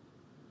about.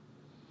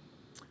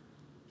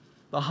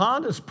 The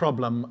hardest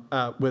problem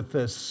with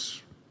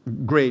this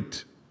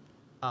great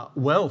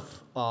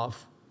wealth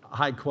of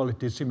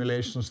high-quality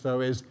simulations,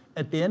 though, is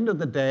at the end of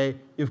the day,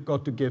 you've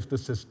got to give the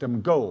system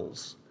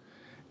goals.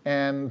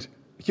 And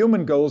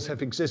human goals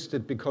have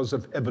existed because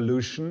of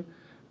evolution,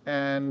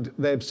 and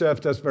they've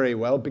served us very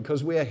well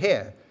because we are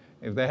here.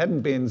 If they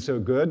hadn't been so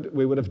good,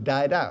 we would have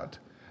died out.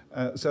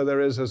 So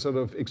there is a sort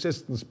of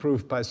existence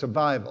proof by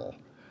survival.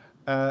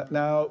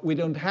 Now, we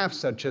don't have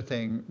such a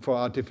thing for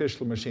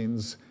artificial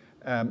machines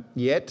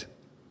yet.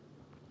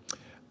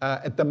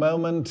 At the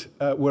moment,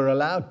 we're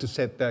allowed to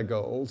set their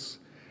goals,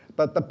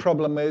 but the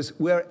problem is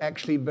we're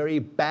actually very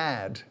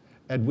bad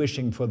at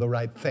wishing for the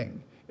right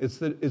thing. It's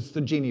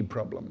the genie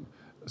problem.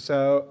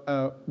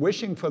 So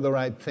wishing for the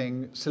right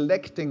thing,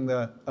 selecting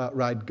the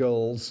right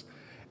goals,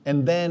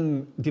 and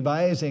then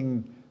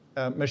devising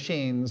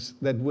machines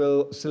that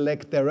will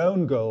select their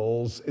own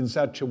goals in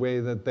such a way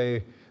that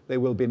they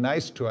will be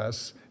nice to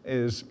us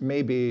is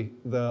maybe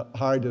the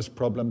hardest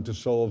problem to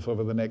solve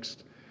over the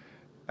next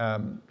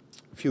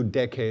few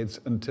decades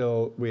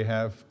until we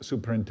have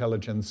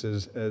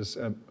superintelligences, as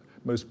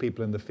most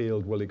people in the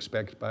field will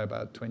expect by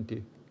about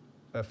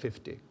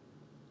 2050.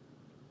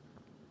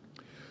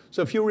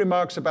 So a few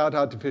remarks about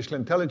artificial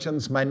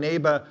intelligence. My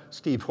neighbor,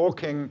 Steve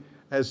Hawking,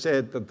 has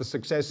said that the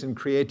success in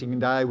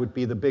creating AI would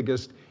be the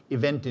biggest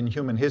event in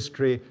human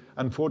history.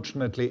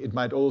 Unfortunately, it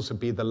might also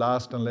be the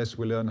last unless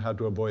we learn how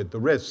to avoid the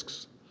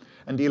risks.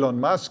 And Elon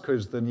Musk,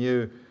 who's the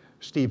new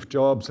Steve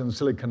Jobs in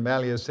Silicon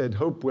Valley, has said,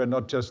 hope we're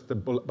not just the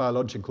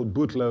biological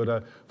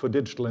bootloader for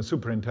digital and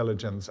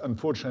superintelligence.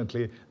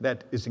 Unfortunately,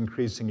 that is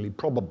increasingly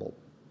probable.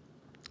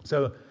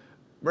 So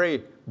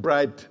very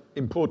bright,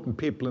 important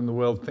people in the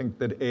world think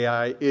that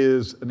AI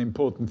is an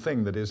important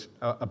thing that is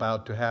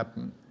about to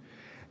happen.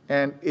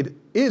 And it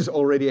is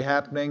already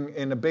happening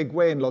in a big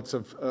way, in lots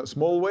of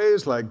small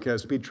ways, like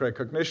speech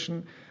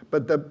recognition.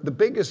 But the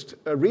biggest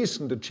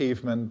recent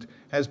achievement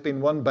has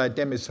been won by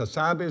Demis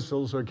Hassabis,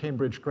 also a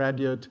Cambridge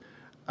graduate,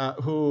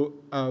 who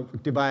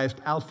devised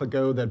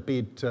AlphaGo that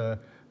beat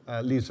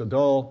Lee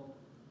Sedol,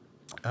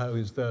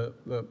 who's the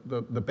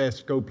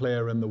best Go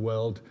player in the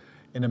world,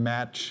 in a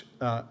match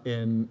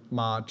in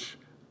March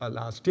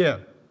last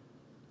year.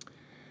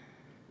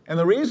 And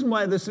the reason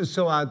why this is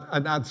so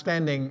an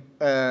outstanding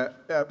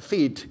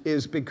feat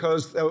is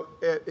because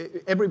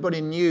everybody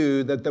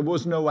knew that there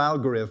was no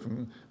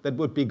algorithm that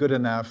would be good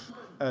enough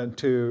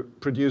to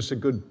produce a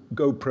good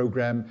Go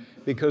program,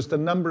 because the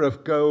number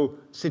of Go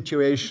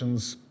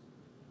situations,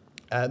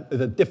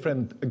 the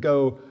different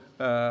Go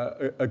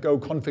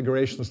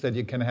configurations that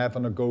you can have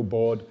on a Go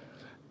board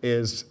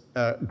is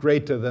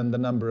greater than the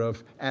number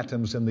of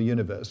atoms in the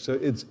universe. So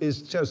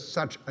it's just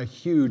such a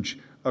huge,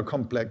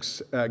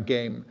 complex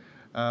game.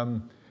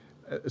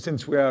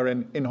 since we are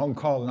in Hong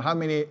Kong, how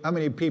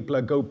many people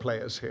are Go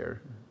players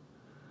here?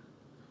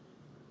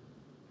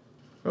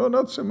 Oh,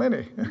 not so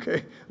many.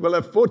 Okay. Well,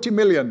 40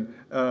 million,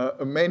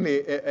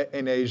 mainly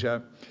in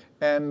Asia.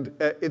 And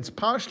it's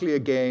partially a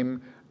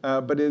game,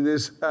 but it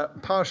is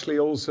partially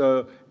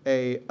also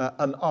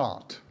an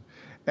art.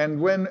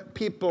 And when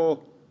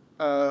people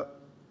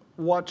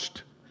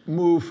watched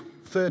Move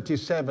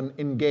 37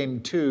 in game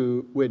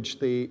 2, which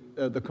the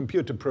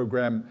computer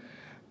program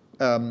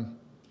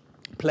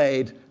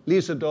played, Lee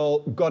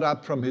Sedol got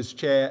up from his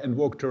chair and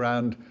walked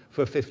around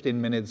for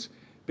 15 minutes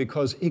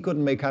because he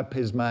couldn't make up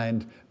his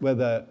mind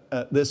whether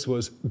this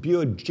was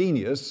pure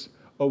genius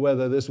or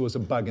whether this was a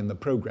bug in the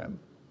program.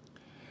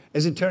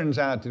 As it turns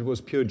out, it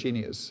was pure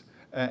genius,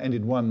 and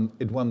it won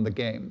the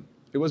game.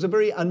 It was a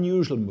very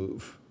unusual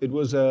move. It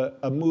was a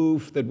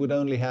move that would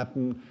only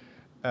happen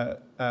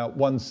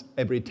once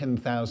every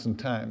 10,000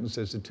 times,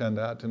 as it turned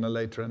out in a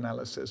later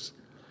analysis.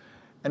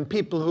 And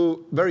people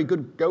who, very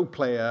good Go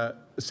player,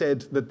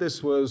 said that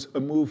this was a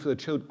move that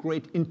showed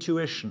great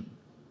intuition.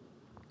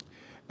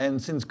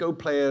 And since Go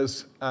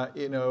players,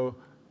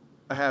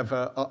 have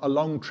a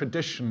long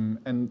tradition,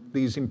 and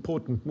these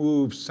important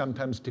moves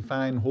sometimes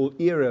define whole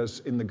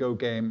eras in the Go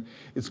game,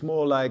 it's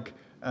more like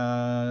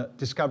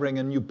discovering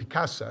a new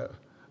Picasso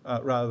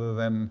rather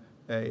than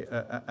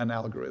an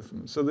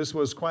algorithm. So this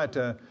was quite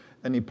an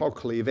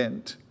epochal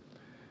event.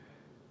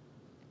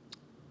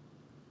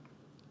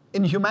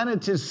 In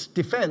humanity's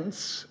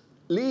defense,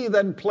 Lee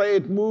then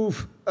played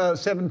Move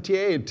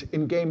 78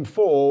 in game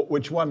 4,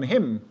 which won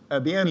him,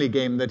 the only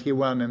game that he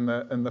won in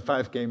the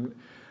 5-game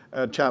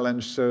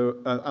challenge. So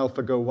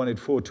AlphaGo won it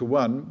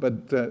 4-1,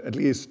 but at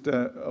least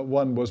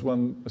one was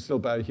won still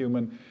by a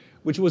human,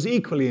 which was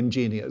equally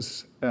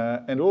ingenious,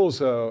 and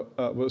also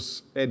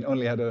it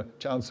only had a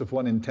chance of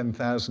 1 in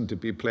 10,000 to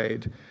be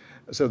played.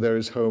 So there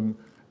is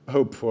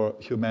hope for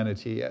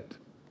humanity yet.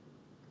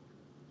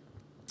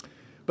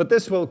 But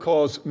this will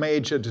cause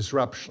major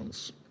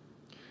disruptions.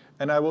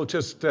 And I will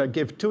just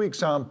give 2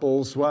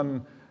 examples.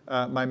 One,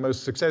 my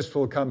most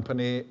successful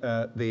company,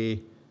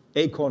 the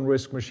Acorn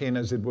Risk Machine,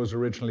 as it was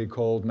originally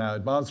called, now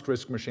Advanced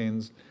Risk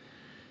Machines.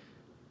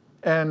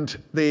 And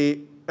the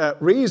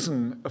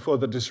reason for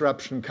the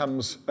disruption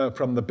comes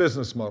from the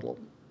business model.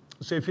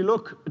 So if you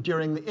look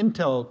during the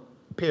Intel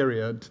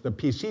period, the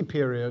PC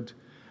period,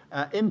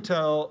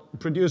 Intel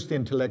produced the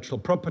intellectual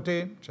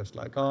property, just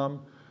like ARM,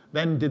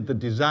 then did the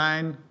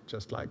design,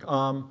 just like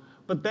ARM,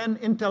 but then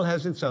Intel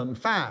has its own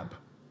fab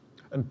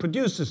and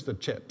produces the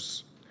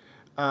chips.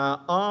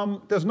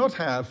 ARM does not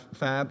have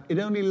fab, it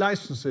only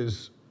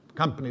licenses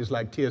companies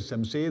like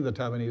TSMC, the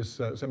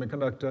Taiwanese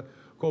Semiconductor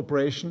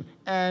Corporation,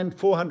 and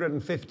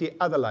 450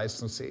 other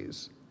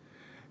licensees.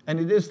 And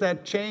it is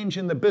that change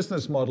in the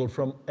business model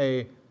from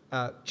a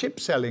chip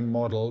selling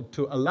model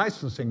to a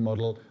licensing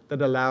model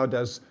that allowed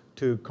us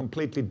to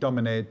completely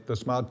dominate the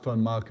smartphone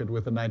market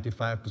with a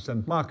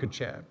 95% market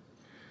share.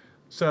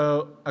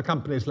 So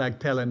companies like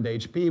Tel and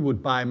HP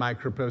would buy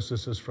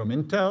microprocessors from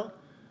Intel.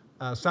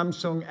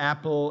 Samsung,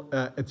 Apple,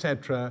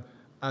 etc.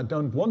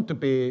 Don't want to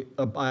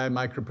buy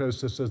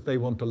microprocessors. They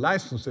want to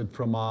license it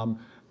from ARM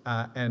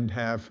and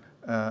have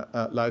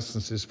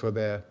licenses for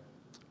their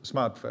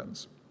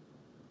smartphones.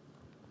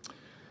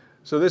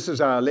 So this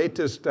is our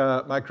latest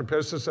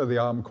microprocessor, the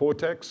ARM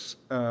Cortex,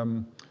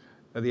 the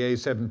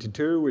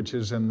A72, which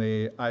is in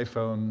the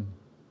iPhone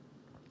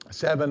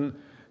 7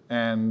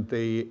 and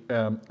the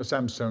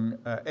Samsung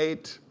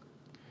 8.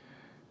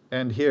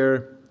 And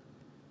here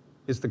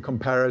is the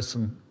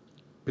comparison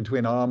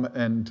between ARM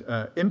and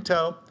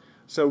Intel.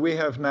 So we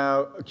have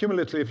now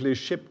cumulatively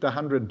shipped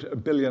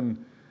 100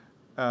 billion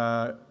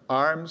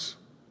ARMs.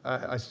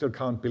 I still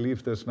can't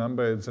believe this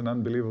number. It's an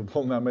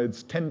unbelievable number.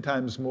 It's 10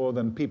 times more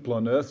than people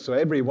on Earth. So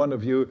every one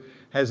of you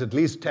has at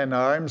least 10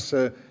 ARMs.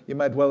 You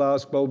might well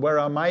ask, well, where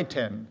are my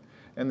 10?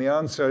 And the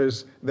answer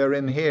is they're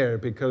in here,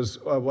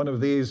 because one of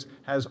these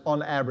has,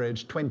 on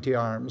average, 20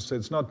 ARMs. So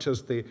it's not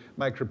just the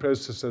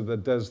microprocessor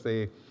that does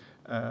the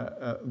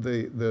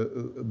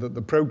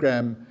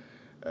program,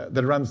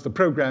 that runs the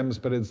programs,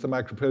 but it's the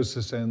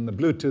microprocessor and the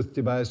Bluetooth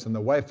device and the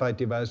Wi-Fi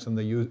device and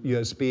the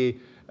USB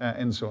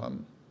and so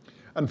on.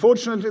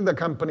 Unfortunately, the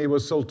company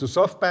was sold to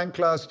SoftBank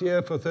last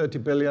year for 30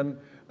 billion.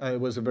 It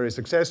was a very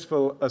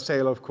successful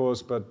sale, of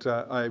course, but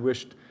I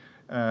wished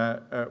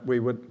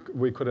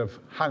we could have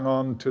hung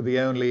on to the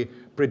only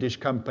British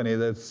company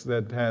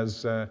that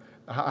has a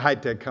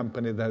high-tech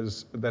company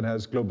that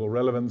has global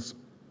relevance.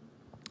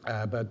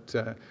 But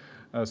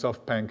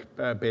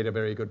SoftBank paid a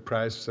very good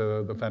price,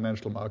 so the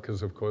financial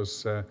markets, of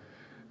course,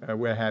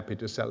 were happy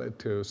to sell it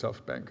to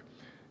SoftBank.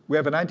 We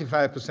have a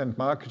 95%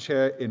 market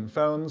share in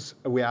phones.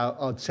 We are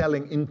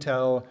outselling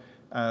Intel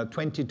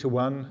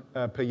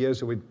 20-1 per year,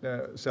 so we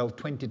sell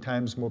 20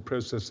 times more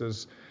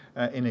processors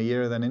in a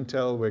year than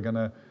Intel. We're going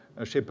to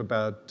ship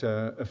about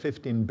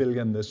 15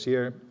 billion this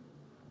year.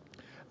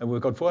 And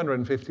we've got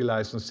 450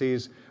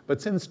 licensees.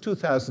 But since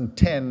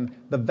 2010,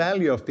 the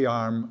value of the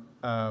ARM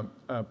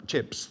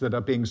chips that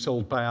are being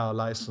sold by our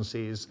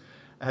licensees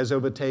has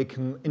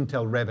overtaken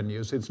Intel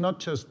revenues. It's not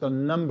just the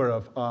number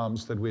of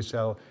ARMs that we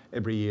sell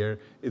every year,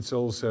 it's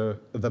also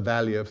the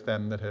value of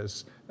them that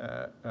has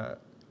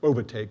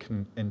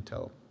overtaken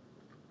Intel.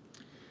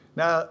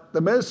 Now,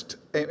 the most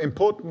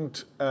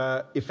important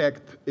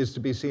effect is to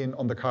be seen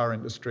on the car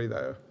industry,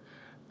 though.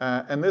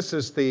 And this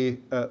is the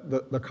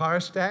car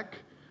stack.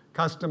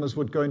 Customers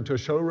would go into a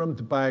showroom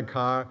to buy a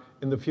car.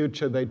 In the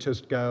future, they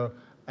just go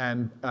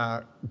and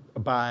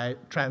buy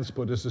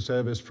transport as a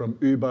service from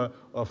Uber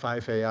or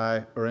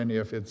 5AI or any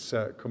of its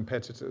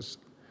competitors.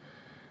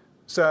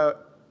 So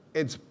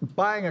it's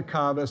buying a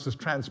car versus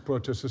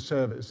transport as a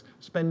service,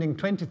 spending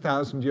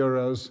 20,000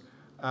 euros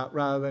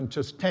rather than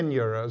just 10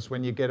 euros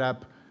when you get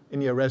up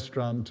in your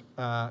restaurant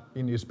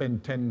and you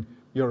spend 10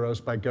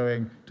 euros by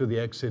going to the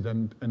exit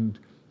and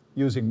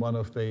using one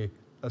of the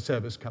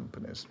service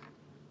companies.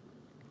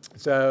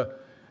 So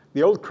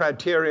the old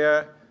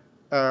criteria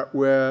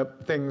were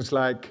things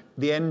like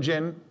the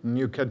engine,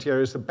 new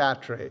criteria is the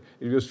battery.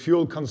 It was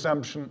fuel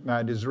consumption, now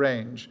it is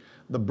range.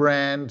 The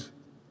brand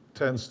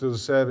turns to the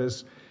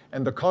service,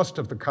 and the cost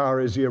of the car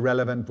is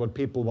irrelevant. What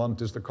people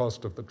want is the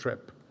cost of the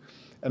trip.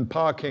 And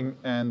parking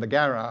and the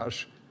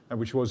garage,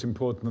 which was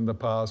important in the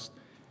past,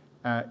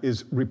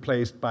 is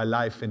replaced by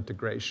life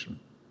integration.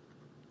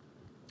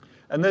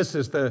 And this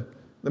is the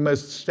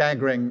most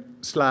staggering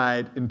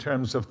slide in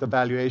terms of the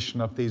valuation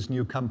of these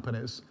new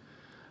companies.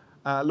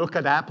 Look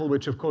at Apple,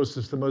 which of course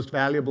is the most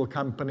valuable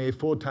company,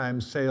 4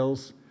 times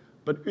sales.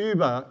 But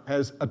Uber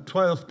has a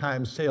 12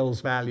 times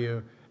sales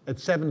value at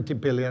 70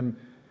 billion,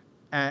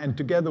 and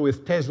together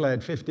with Tesla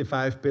at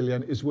 55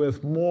 billion is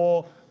worth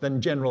more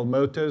than General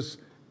Motors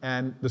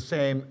and the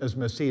same as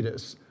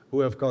Mercedes,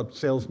 who have got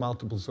sales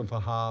multiples of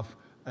 1/2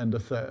 and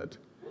 1/3.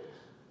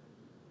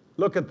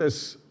 Look at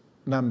this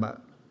number.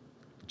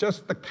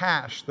 Just the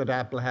cash that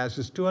Apple has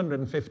is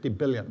 250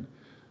 billion.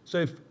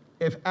 So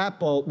if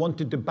Apple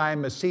wanted to buy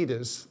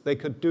Mercedes, they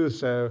could do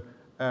so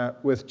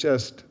with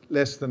just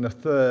less than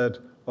 1/3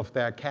 of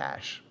their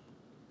cash.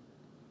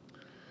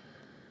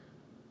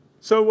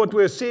 So what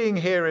we're seeing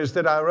here is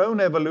that our own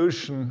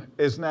evolution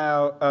is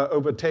now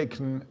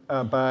overtaken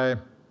by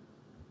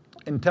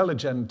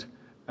intelligent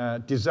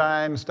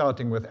design,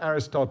 starting with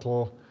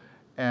Aristotle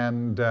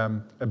and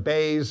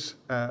Bayes,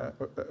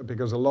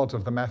 because a lot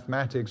of the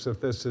mathematics of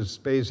this is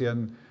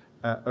Bayesian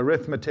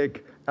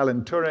arithmetic.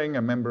 Alan Turing,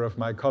 a member of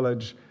my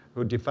college,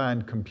 who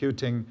defined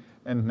computing,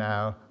 and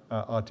now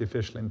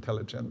artificial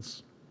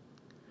intelligence.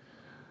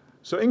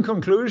 So in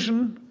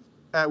conclusion,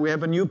 we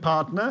have a new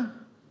partner,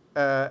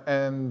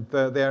 and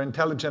they're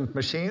intelligent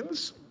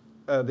machines.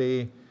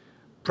 The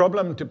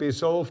problem to be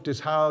solved is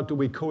how do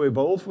we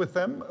co-evolve with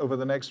them over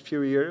the next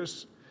few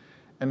years,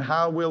 and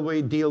how will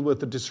we deal with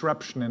the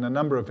disruption in a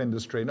number of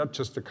industries, not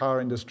just the car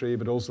industry,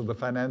 but also the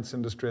finance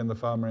industry and the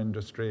pharma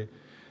industry,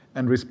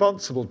 and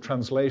responsible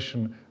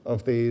translation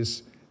of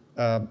these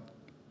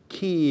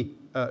key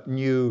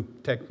new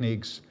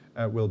techniques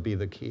will be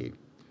the key.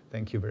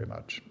 Thank you very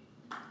much.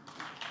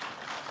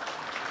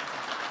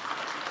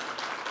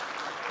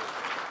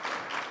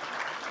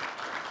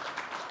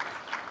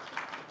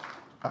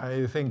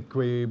 I think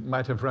we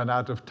might have run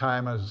out of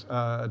time. As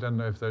I don't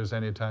know if there's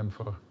any time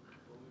for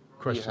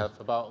questions. We have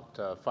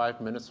about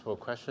 5 minutes for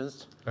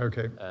questions.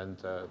 Okay. And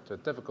the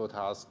difficult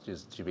task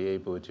is to be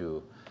able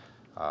to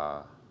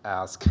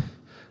ask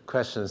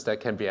questions that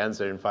can be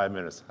answered in 5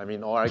 minutes. I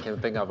mean, all I can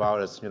think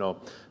about is,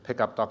 pick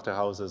up Dr.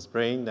 Hauser's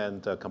brain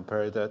and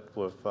compare that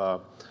with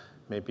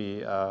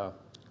maybe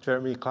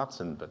Jeremy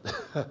Clarkson, but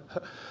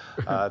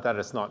that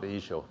is not the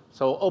issue.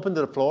 So open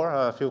to the floor,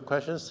 a few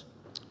questions.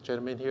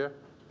 Gentlemen here,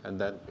 and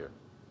then here.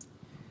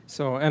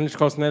 So, Anders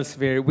Carlson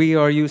Elsevier, we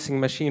are using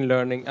machine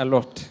learning a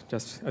lot,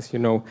 just as you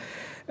know.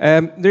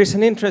 There is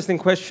an interesting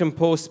question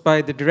posed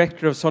by the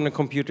director of Sonic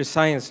Computer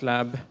Science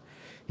Lab.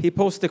 He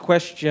posed the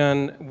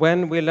question,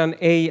 when will an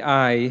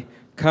AI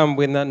come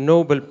with a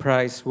Nobel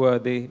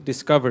Prize-worthy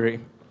discovery?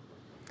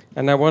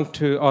 And I want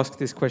to ask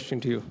this question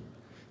to you.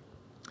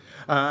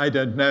 I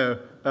don't know.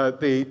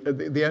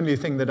 The only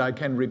thing that I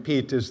can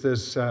repeat is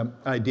this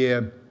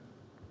idea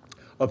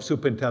of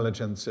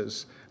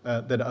superintelligences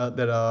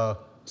that are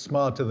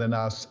smarter than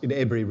us in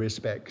every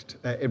respect,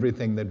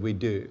 everything that we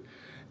do.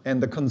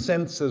 And the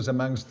consensus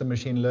amongst the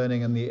machine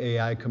learning and the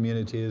AI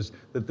community is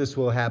that this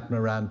will happen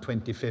around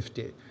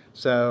 2050.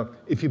 So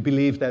if you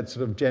believe that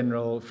sort of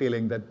general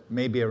feeling that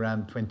maybe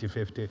around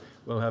 2050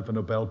 we'll have a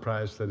Nobel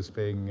Prize that is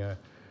being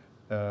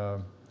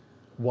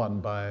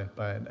won by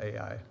an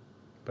AI.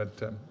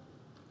 But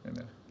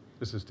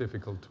this is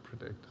difficult to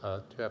predict.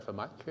 Do you have a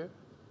mic here?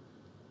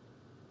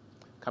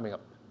 Coming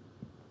up.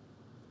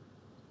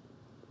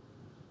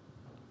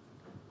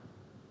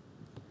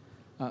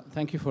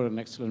 Thank you for an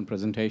excellent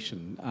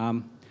presentation.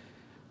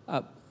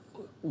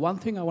 One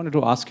thing I wanted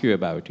to ask you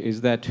about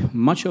is that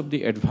much of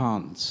the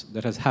advance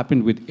that has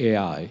happened with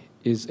AI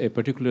is a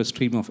particular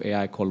stream of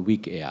AI called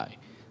weak AI.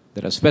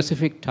 There are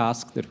specific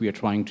tasks that we are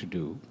trying to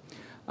do,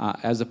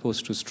 as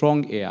opposed to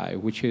strong AI,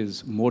 which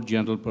is more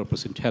general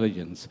purpose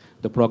intelligence.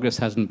 The progress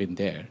hasn't been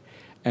there.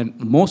 And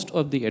most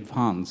of the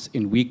advance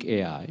in weak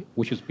AI,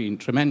 which has been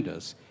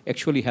tremendous,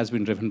 actually has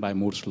been driven by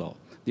Moore's law.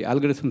 The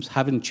algorithms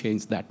haven't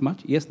changed that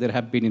much. Yes, there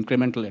have been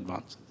incremental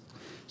advances.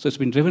 So it's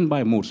been driven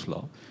by Moore's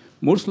law.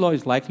 Moore's law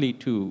is likely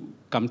to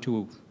come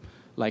to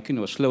a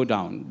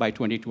slowdown by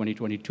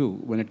 2022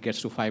 when it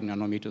gets to 5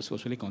 nanometers for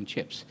silicon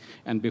chips.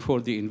 And before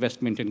the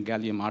investment in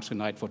gallium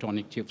arsenide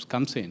photonic chips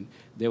comes in,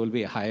 there will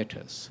be a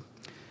hiatus.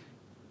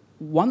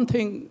 One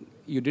thing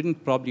you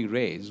didn't probably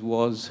raise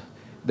was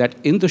that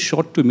in the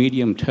short to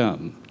medium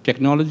term,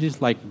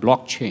 technologies like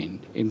blockchain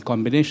in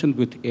combination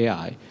with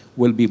AI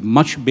will be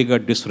much bigger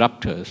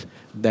disruptors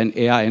than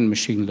AI and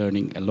machine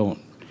learning alone.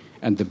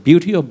 And the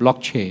beauty of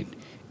blockchain,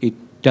 it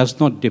does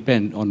not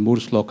depend on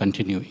Moore's law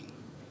continuing.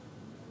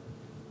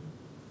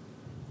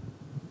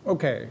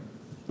 Okay,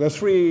 there are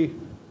three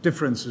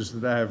differences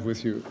that I have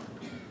with you.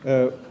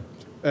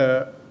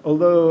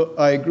 Although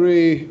I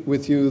agree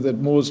with you that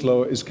Moore's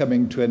law is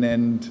coming to an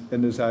end,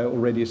 and as I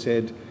already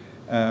said,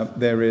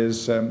 there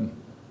is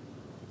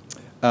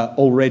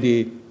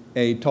already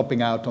a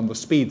topping out on the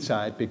speed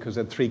side, because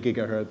at 3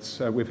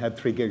 gigahertz, we've had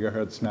 3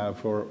 gigahertz now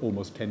for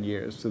almost 10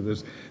 years. So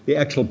there's the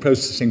actual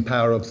processing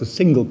power of the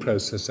single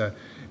processor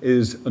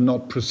is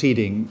not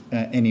proceeding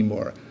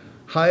anymore.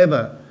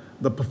 However,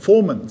 the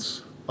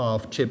performance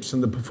of chips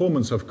and the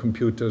performance of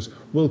computers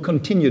will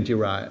continue to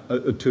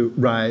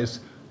rise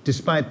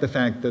despite the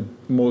fact that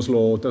Moore's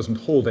law doesn't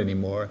hold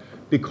anymore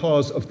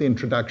because of the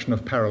introduction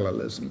of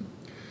parallelism.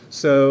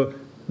 So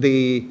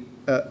the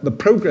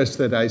progress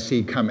that I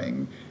see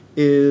coming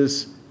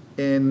is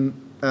in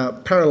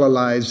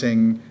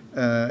parallelizing,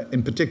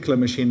 in particular,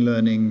 machine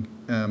learning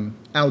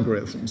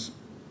algorithms.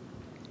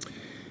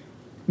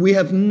 We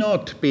have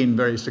not been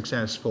very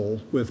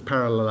successful with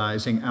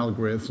parallelizing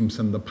algorithms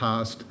in the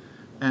past,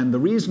 and the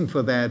reason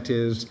for that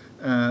is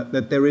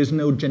that there is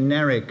no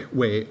generic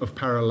way of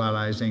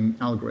parallelizing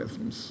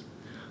algorithms.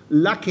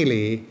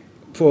 Luckily,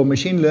 for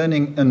machine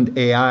learning and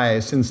AI,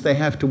 since they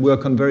have to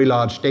work on very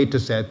large data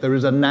set, there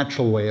is a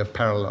natural way of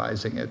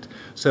parallelizing it.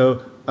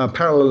 So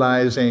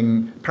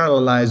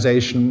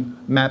parallelization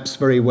maps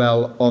very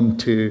well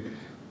onto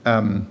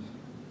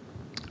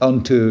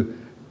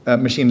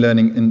machine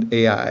learning and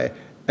AI.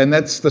 And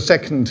that's the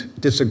second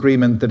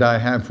disagreement that I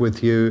have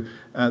with you,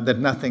 that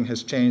nothing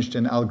has changed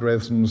in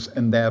algorithms,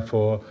 and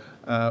therefore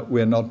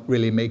we're not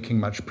really making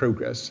much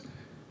progress.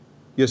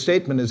 Your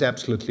statement is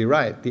absolutely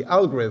right. The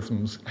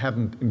algorithms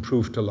haven't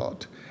improved a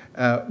lot.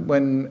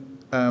 When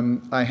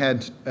I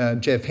had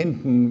Jeff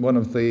Hinton, one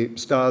of the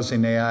stars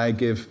in AI,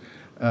 give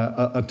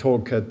a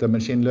talk at the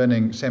machine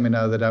learning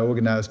seminar that I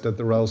organized at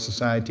the Royal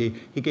Society,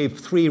 he gave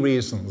 3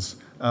 reasons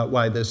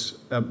why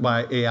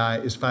AI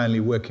is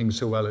finally working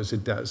so well as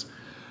it does.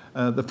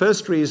 The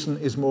first reason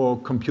is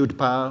more compute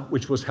power,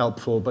 which was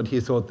helpful, but he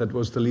thought that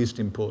was the least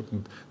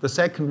important. The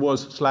second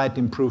was slight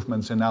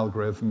improvements in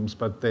algorithms,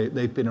 but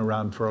they've been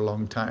around for a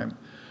long time.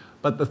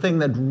 But the thing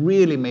that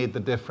really made the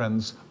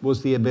difference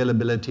was the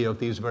availability of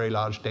these very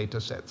large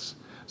data sets.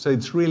 So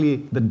it's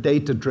really the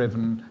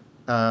data-driven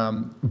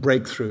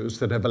breakthroughs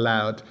that have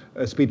allowed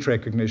speech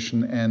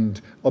recognition and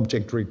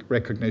object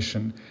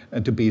recognition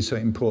to be so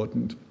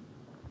important.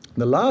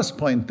 The last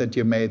point that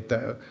you made,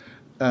 though,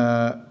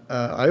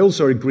 I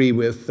also agree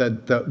with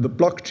that the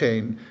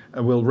blockchain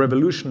will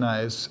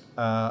revolutionize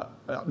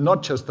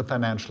not just the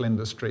financial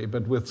industry,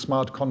 but with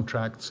smart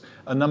contracts,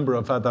 a number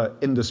of other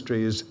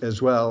industries as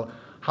well.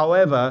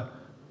 However,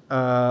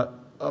 a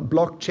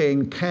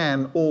blockchain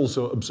can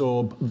also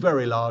absorb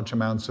very large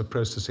amounts of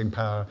processing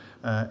power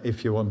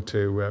if you want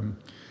to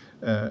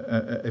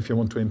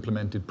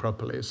implement it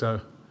properly. So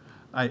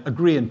I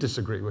agree and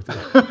disagree with you.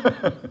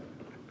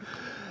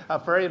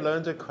 Very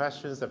learned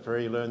questions and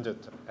very learned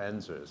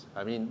answers.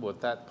 I mean,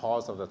 with that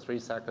pause of the 3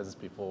 seconds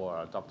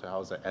before Dr.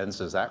 Hauser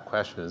answers that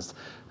questions,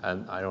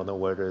 and I don't know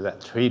whether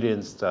that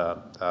trillions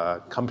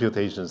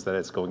computations that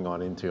is going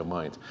on into your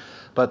mind.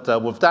 But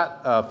with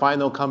that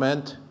final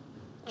comment,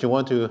 do you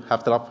want to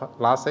have the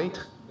last say? The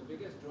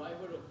biggest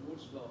driver of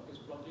Moore's law is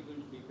probably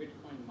going to be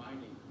Bitcoin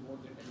mining more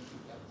than anything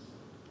else.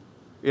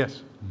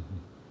 Yes.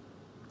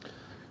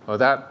 Well,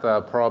 that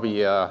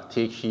probably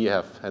THE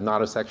have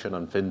another section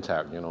on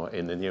fintech,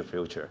 in the near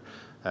future.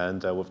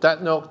 And with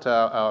that note,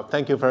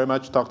 thank you very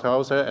much, Dr.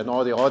 Hauser, and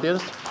all the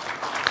audience.